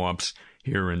fisheries and co-ops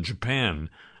here in Japan,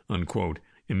 unquote,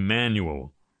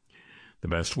 Emmanuel. The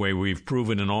best way we've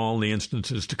proven in all the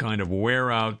instances to kind of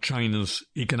wear out China's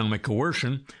economic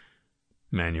coercion,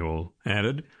 Manuel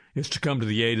added, is to come to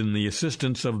the aid and the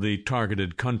assistance of the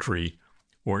targeted country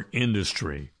or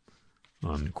industry,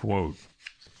 unquote.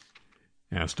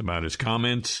 Asked about his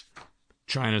comments,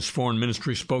 China's Foreign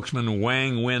Ministry spokesman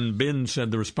Wang Wenbin said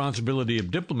the responsibility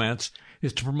of diplomats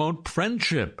is to promote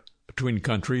friendship between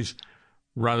countries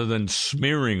rather than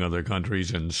smearing other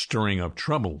countries and stirring up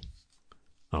trouble,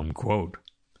 unquote.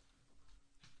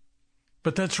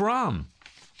 But that's wrong.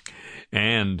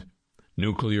 And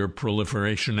nuclear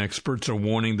proliferation experts are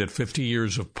warning that 50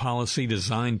 years of policy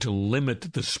designed to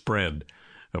limit the spread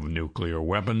of nuclear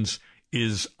weapons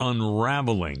is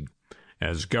unraveling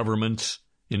as governments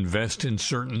invest in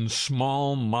certain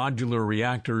small modular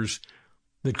reactors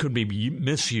that could be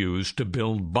misused to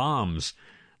build bombs.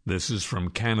 This is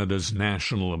from Canada's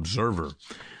National Observer.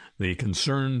 The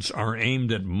concerns are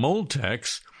aimed at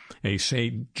Moltex, a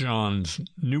St. John's,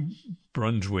 New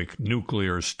Brunswick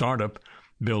nuclear startup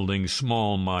building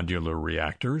small modular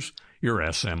reactors, your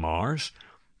SMRs,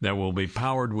 that will be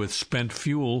powered with spent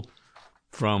fuel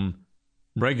from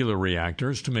regular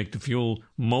reactors to make the fuel.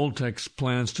 Moltex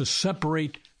plans to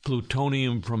separate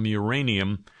plutonium from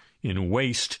uranium in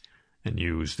waste and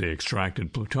use the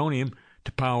extracted plutonium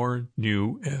to power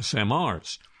new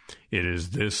SMRs. It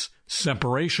is this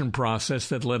separation process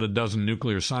that led a dozen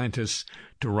nuclear scientists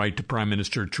to write to Prime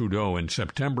Minister Trudeau in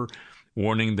September,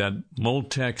 warning that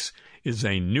Moltex is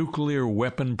a nuclear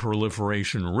weapon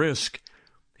proliferation risk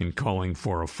and calling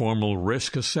for a formal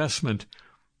risk assessment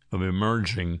of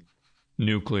emerging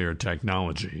nuclear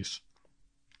technologies.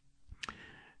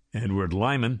 Edward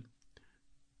Lyman,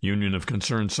 Union of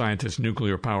Concerned Scientists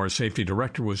Nuclear Power Safety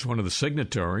Director, was one of the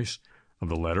signatories of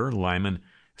the letter. Lyman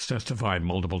has testified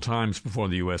multiple times before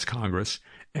the U.S. Congress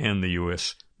and the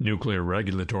U.S. Nuclear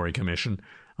Regulatory Commission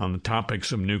on the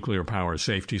topics of nuclear power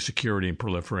safety, security, and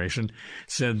proliferation,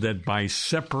 said that by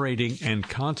separating and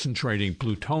concentrating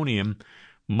plutonium,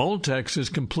 Moltex is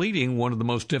completing one of the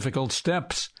most difficult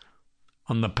steps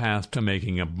on the path to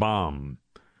making a bomb.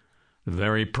 The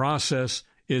very process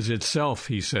is itself,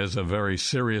 he says, a very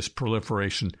serious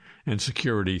proliferation and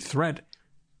security threat,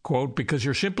 quote, because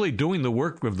you're simply doing the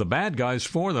work of the bad guys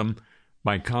for them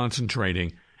by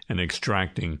concentrating and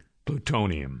extracting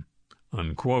plutonium,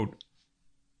 unquote.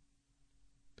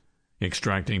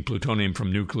 Extracting plutonium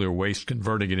from nuclear waste,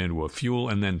 converting it into a fuel,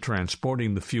 and then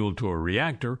transporting the fuel to a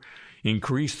reactor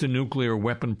increase the nuclear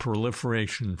weapon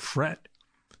proliferation threat,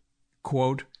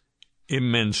 quote,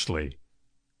 immensely,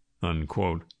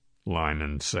 unquote,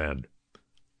 Lyman said.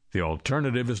 The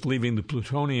alternative is leaving the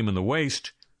plutonium in the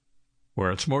waste where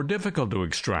it's more difficult to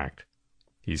extract,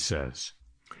 he says.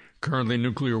 Currently,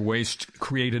 nuclear waste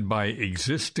created by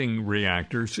existing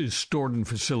reactors is stored in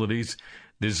facilities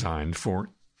designed for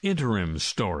interim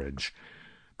storage.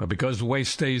 But because the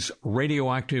waste stays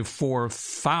radioactive for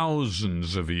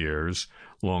thousands of years,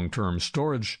 long-term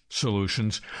storage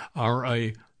solutions are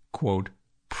a, quote,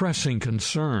 pressing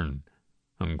concern,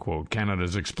 unquote. Canada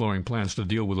is exploring plans to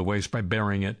deal with the waste by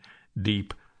burying it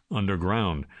deep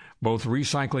underground. Both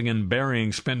recycling and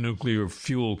burying spent nuclear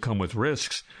fuel come with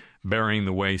risks. Burying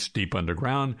the waste deep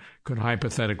underground could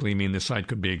hypothetically mean the site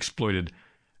could be exploited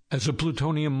as a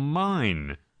plutonium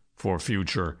mine for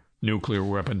future nuclear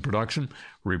weapon production.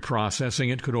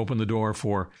 Reprocessing it could open the door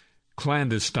for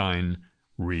clandestine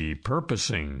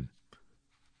repurposing.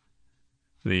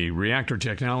 The reactor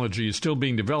technology is still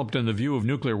being developed in the view of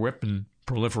nuclear weapon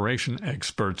proliferation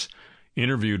experts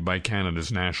interviewed by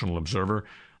Canada's National Observer.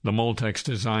 The Moltex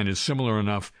design is similar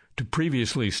enough to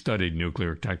previously studied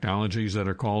nuclear technologies that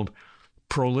are called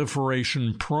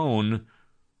proliferation-prone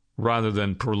rather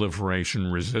than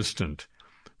proliferation-resistant.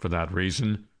 For that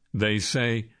reason, they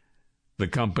say the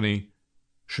company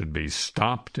should be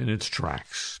stopped in its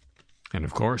tracks. And,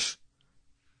 of course,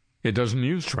 it doesn't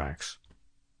use tracks.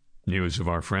 News of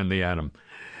our friend the atom.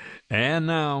 And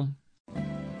now,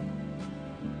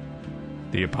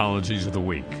 the apologies of the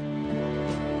week.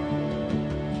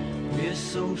 We're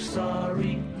so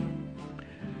sorry.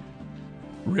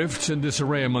 Rifts and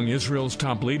disarray among Israel's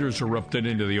top leaders erupted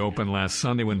into the open last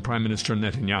Sunday when Prime Minister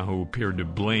Netanyahu appeared to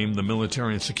blame the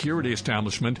military and security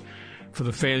establishment for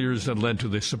the failures that led to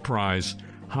the surprise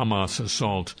Hamas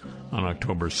assault on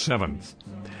October 7th.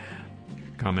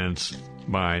 Comments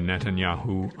by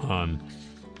Netanyahu on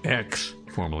X,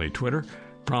 formerly Twitter,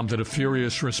 prompted a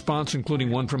furious response,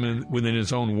 including one from within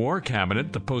his own war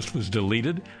cabinet. The post was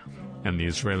deleted, and the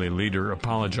Israeli leader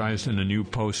apologized in a new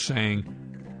post saying,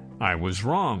 "I was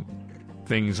wrong.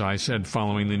 Things I said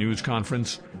following the news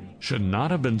conference should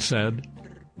not have been said,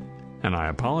 and I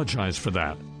apologize for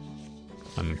that."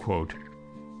 Unquote.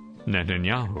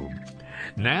 Netanyahu.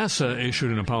 NASA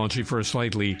issued an apology for a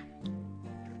slightly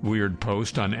weird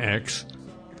post on X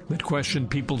that questioned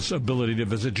people's ability to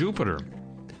visit Jupiter.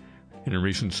 In a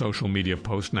recent social media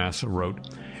post, NASA wrote,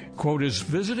 quote, "Is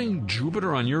visiting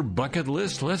Jupiter on your bucket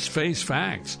list? Let's face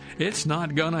facts. It's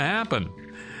not going to happen."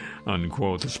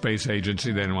 Unquote. The space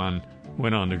agency then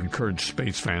went on to encourage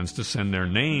space fans to send their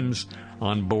names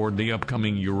on board the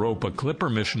upcoming Europa Clipper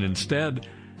mission instead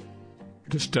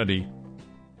to study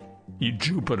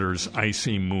Jupiter's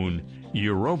icy moon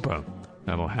Europa.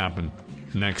 That'll happen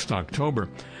next October.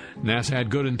 NASA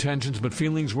had good intentions, but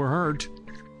feelings were hurt,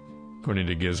 according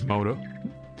to Gizmodo.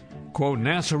 Quote,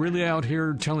 "NASA really out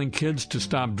here telling kids to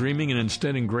stop dreaming and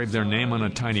instead engrave their name on a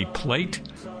tiny plate,"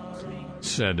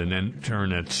 said an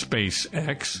intern at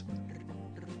SpaceX.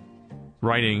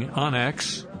 Writing on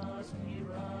X,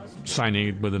 signing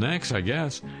it with an X, I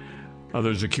guess.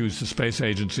 Others accused the space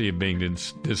agency of being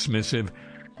dismissive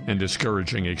and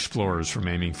discouraging explorers from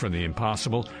aiming for the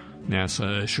impossible.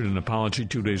 NASA issued an apology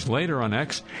 2 days later on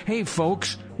X. "Hey,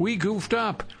 folks, we goofed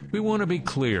up. We want to be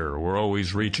clear. We're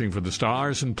always reaching for the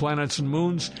stars and planets and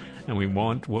moons, and we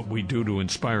want what we do to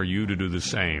inspire you to do the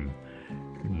same.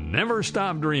 Never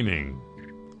stop dreaming."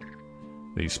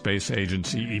 The space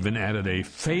agency even added a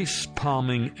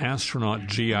face-palming astronaut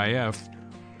GIF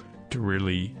to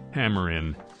really hammer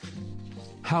in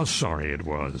how sorry it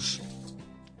was.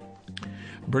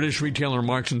 British retailer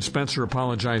Marks & Spencer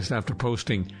apologized after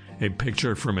posting a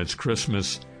picture from its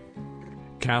Christmas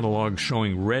catalog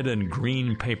showing red and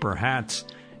green paper hats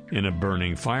in a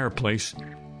burning fireplace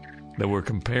that were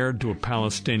compared to a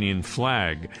Palestinian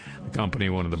flag. The company,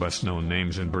 one of the best-known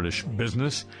names in British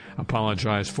business,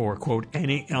 apologized for, quote,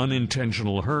 "any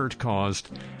unintentional hurt caused"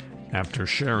 after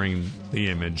sharing the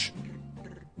image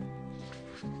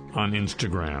on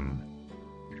Instagram.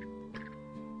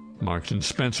 Marks &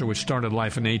 Spencer, which started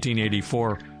life in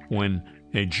 1884 when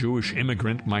a Jewish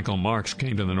immigrant, Michael Marks,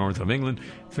 came to the north of England,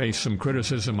 faced some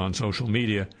criticism on social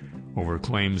media over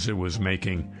claims it was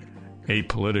making a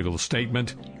political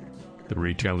statement. The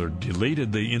retailer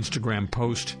deleted the Instagram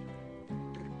post.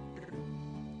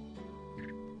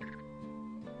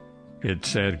 It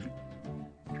said,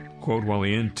 quote, "While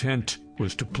the intent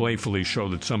was to playfully show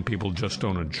that some people just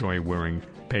don't enjoy wearing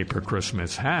paper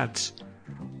Christmas hats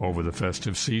over the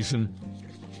festive season,"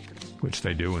 which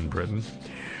they do in Britain,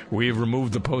 "we have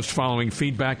removed the post following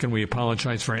feedback, and we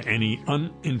apologize for any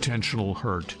unintentional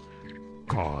hurt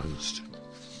caused,"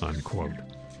 unquote.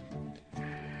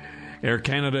 Air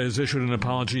Canada has issued an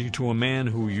apology to a man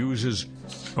who uses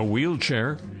a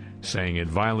wheelchair, saying it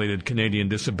violated Canadian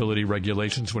disability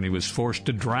regulations when he was forced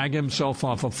to drag himself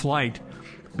off a flight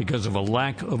because of a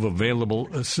lack of available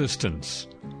assistance.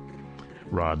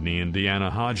 Rodney and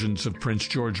Deanna Hodgins of Prince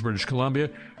George, British Columbia,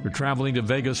 were traveling to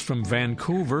Vegas from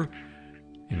Vancouver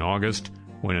in August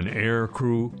when an Air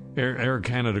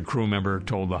Canada crew member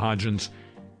told the Hodgins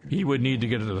he would need to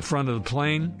get to the front of the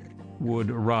plane,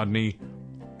 would Rodney,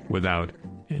 without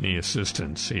any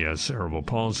assistance. He has cerebral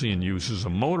palsy and uses a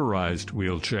motorized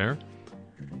wheelchair.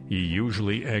 He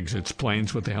usually exits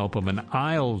planes with the help of an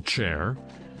aisle chair,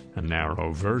 a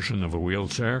narrow version of a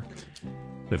wheelchair.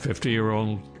 The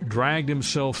 50-year-old dragged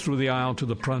himself through the aisle to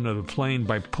the front of the plane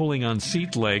by pulling on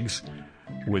seat legs,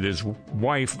 with his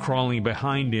wife crawling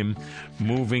behind him,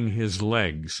 moving his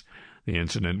legs. The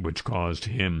incident, which caused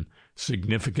him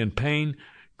significant pain,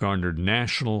 garnered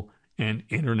national and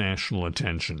international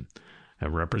attention. A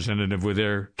representative with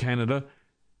Air Canada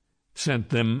sent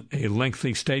them a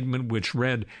lengthy statement which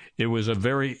read, "It was a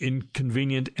very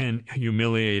inconvenient and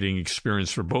humiliating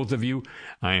experience for both of you.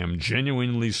 I am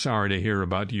genuinely sorry to hear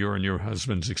about your and your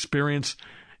husband's experience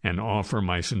and offer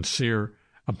my sincere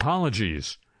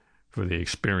apologies for the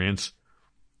experience.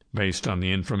 Based on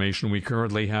the information we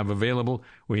currently have available,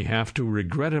 we have to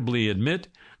regrettably admit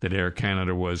that Air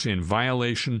Canada was in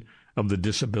violation of the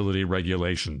disability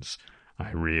regulations.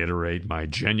 I reiterate my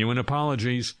genuine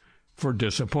apologies for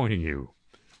disappointing you."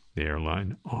 The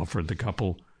airline offered the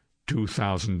couple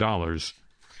 $2,000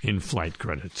 in flight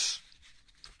credits.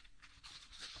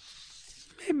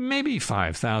 Maybe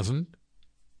 $5,000.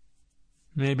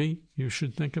 Maybe you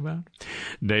should think about.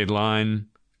 Dateline.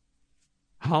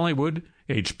 Hollywood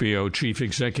HBO chief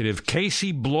executive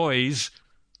Casey Bloys,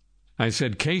 I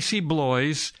said Casey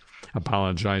Bloys,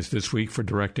 apologized this week for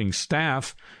directing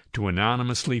staff to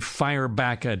anonymously fire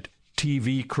back at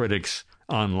TV critics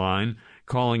online,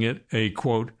 calling it a,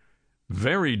 quote,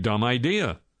 very dumb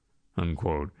idea,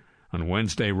 unquote. On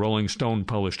Wednesday, Rolling Stone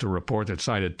published a report that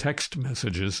cited text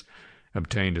messages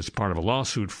obtained as part of a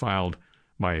lawsuit filed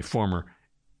by a former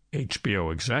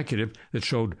HBO executive that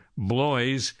showed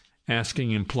Bloys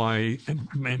asking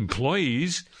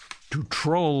employees to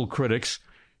troll critics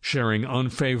sharing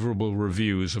unfavorable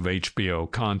reviews of HBO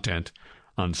content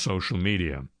on social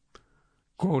media.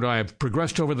 Quote, I have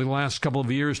progressed over the last couple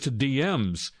of years to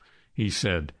DMs, he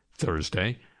said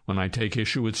Thursday. When I take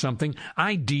issue with something,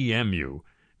 I DM you.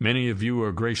 Many of you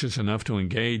are gracious enough to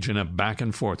engage in a back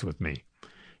and forth with me.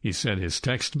 He said his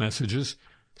text messages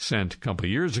sent a couple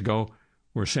of years ago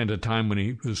were sent at a time when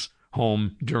he was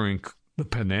home during the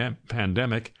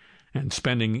pandemic and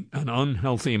spending an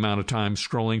unhealthy amount of time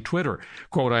scrolling Twitter.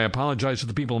 Quote, I apologize to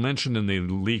the people mentioned in the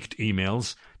leaked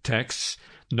emails, texts.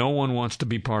 No one wants to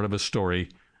be part of a story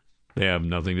they have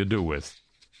nothing to do with.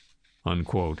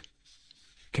 Unquote.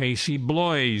 Casey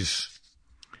Bloys.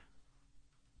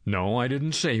 No, I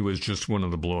didn't say he was just one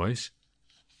of the Bloys.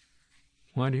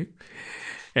 Why do you?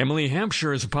 Emily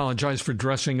Hampshire has apologized for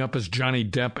dressing up as Johnny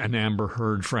Depp and Amber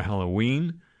Heard for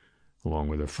Halloween, along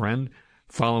with a friend,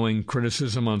 following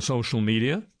criticism on social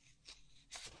media.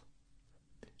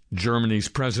 Germany's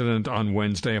president on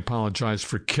Wednesday apologized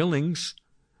for killings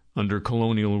under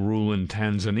colonial rule in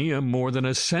Tanzania more than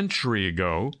a century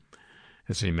ago,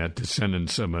 as he met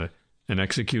descendants of an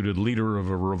executed leader of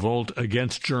a revolt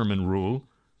against German rule,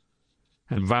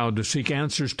 and vowed to seek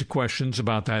answers to questions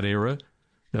about that era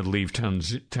that leave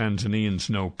Tanzanians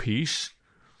no peace.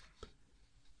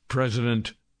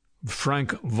 President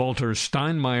Frank-Walter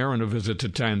Steinmeier, on a visit to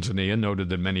Tanzania, noted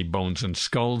that many bones and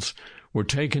skulls were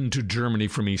taken to Germany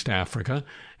from East Africa,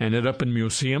 ended up in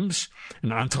museums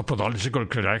and anthropological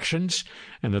collections,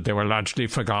 and that they were largely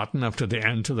forgotten after the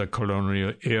end of the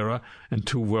colonial era and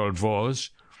 2 world wars.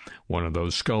 One of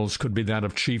those skulls could be that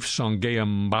of Chief Songea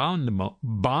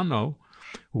Mbano,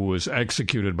 who was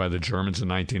executed by the Germans in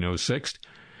 1906.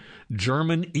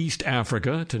 German East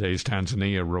Africa, today's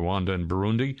Tanzania, Rwanda, and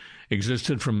Burundi,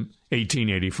 existed from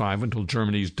 1885 until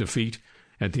Germany's defeat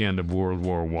at the end of World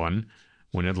War I,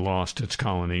 when it lost its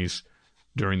colonies.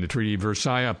 During the Treaty of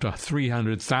Versailles, up to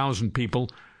 300,000 people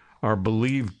are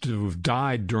believed to have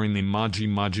died during the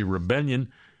Maji-Maji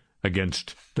Rebellion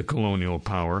against the colonial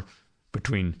power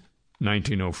between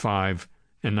 1905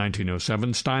 and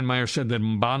 1907. Steinmeier said that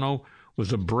Mbano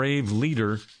was a brave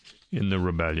leader in the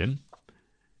rebellion,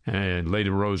 and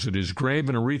later rose at his grave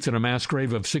and a wreath at a mass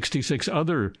grave of 66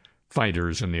 other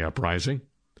fighters in the uprising.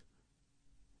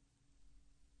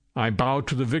 I bow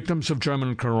to the victims of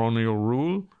German colonial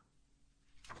rule,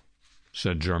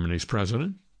 said Germany's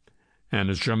president.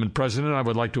 And as German president, I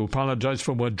would like to apologize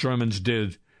for what Germans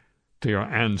did to your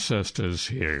ancestors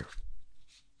here.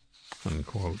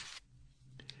 Unquote.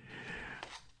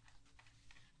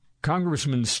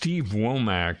 Congressman Steve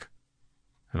Womack,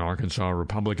 an Arkansas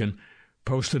Republican,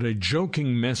 posted a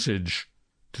joking message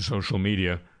to social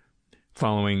media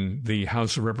following the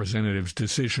House of Representatives'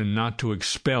 decision not to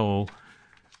expel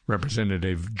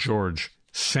Representative George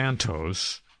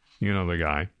Santos. You know the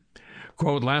guy.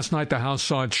 Quote, last night the House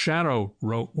saw its shadow,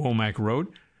 Womack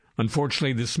wrote.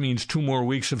 Unfortunately, this means 2 more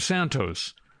weeks of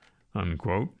Santos.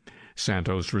 Unquote.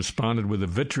 Santos responded with a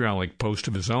vitriolic post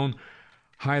of his own,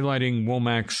 highlighting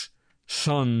Womack's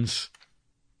son's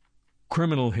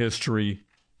criminal history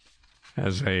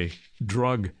as a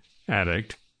drug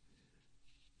addict.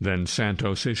 Then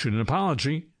Santos issued an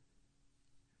apology.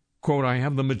 Quote, I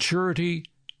have the maturity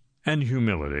and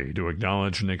humility to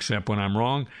acknowledge and accept when I'm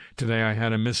wrong. Today I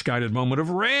had a misguided moment of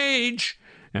rage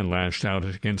and lashed out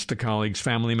against a colleague's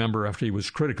family member after he was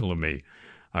critical of me.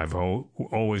 I've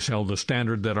always held the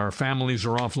standard that our families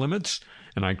are off limits,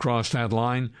 and I crossed that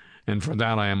line, and for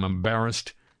that I am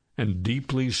embarrassed and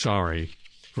deeply sorry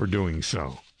for doing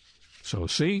so. So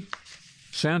see,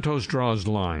 Santos draws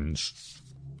lines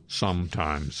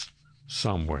sometimes,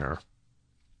 somewhere,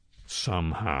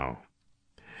 somehow.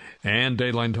 And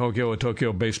Dateline Tokyo, a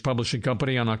Tokyo-based publishing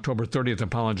company, on October 30th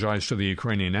apologized to the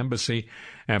Ukrainian embassy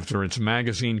after its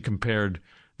magazine compared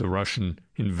the Russian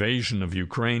invasion of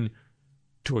Ukraine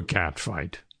to a cat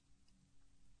fight.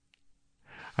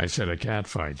 I said a cat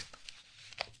fight.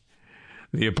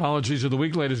 The apologies of the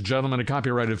week, ladies and gentlemen, a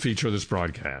copyrighted feature of this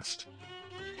broadcast.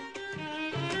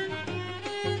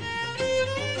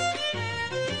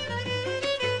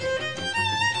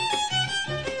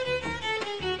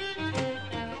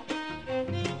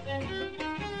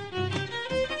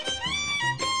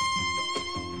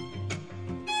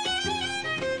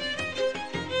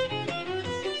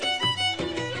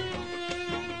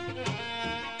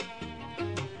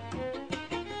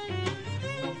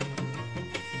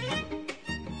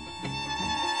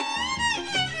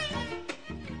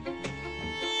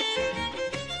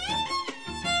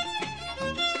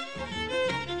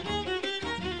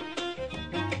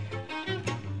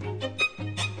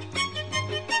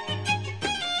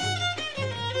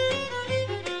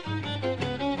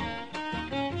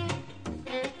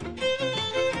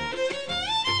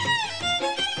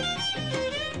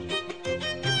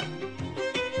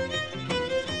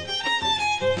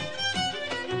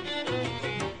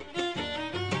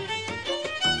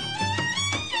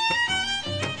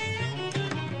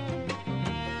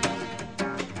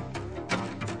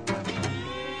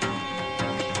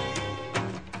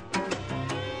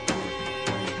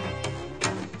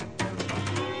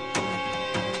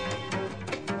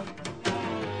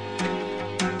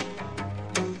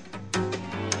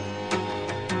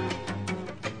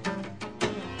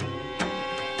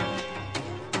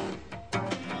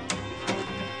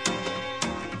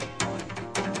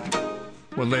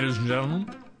 Well, ladies and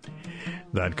gentlemen,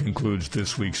 that concludes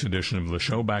this week's edition of the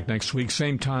show. Back next week,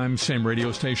 same time, same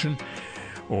radio station,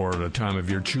 or at a time of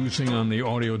your choosing on the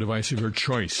audio device of your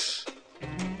choice.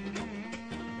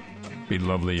 Be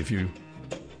lovely if you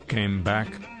came back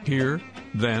here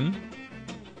then.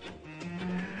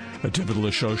 A tip of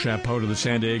the show chapeau to the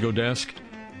San Diego desk,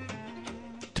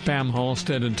 to Pam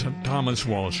Halstead and Thomas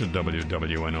Walsh at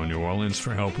WWNO New Orleans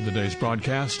for help with the day's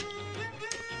broadcast.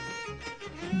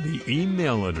 The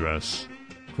email address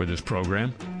for this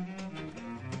program,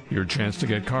 your chance to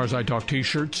get Cars I Talk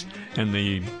t-shirts and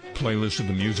the playlist of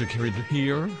the music heard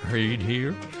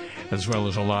here, as well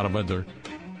as a lot of other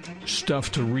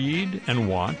stuff to read and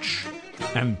watch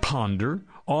and ponder,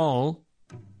 all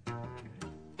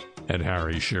at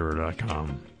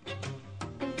harryshearer.com.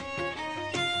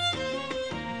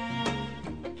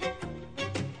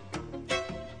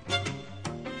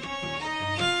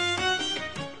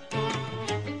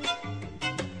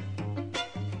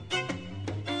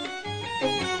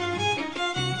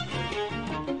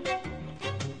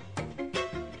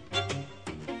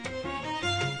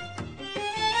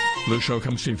 The show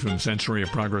comes to you from Century of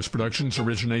Progress Productions,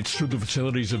 originates through the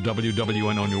facilities of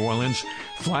WWNO New Orleans,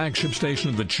 flagship station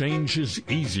of the Change is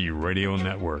Easy radio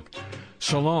network.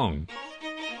 So long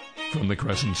from the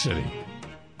Crescent City.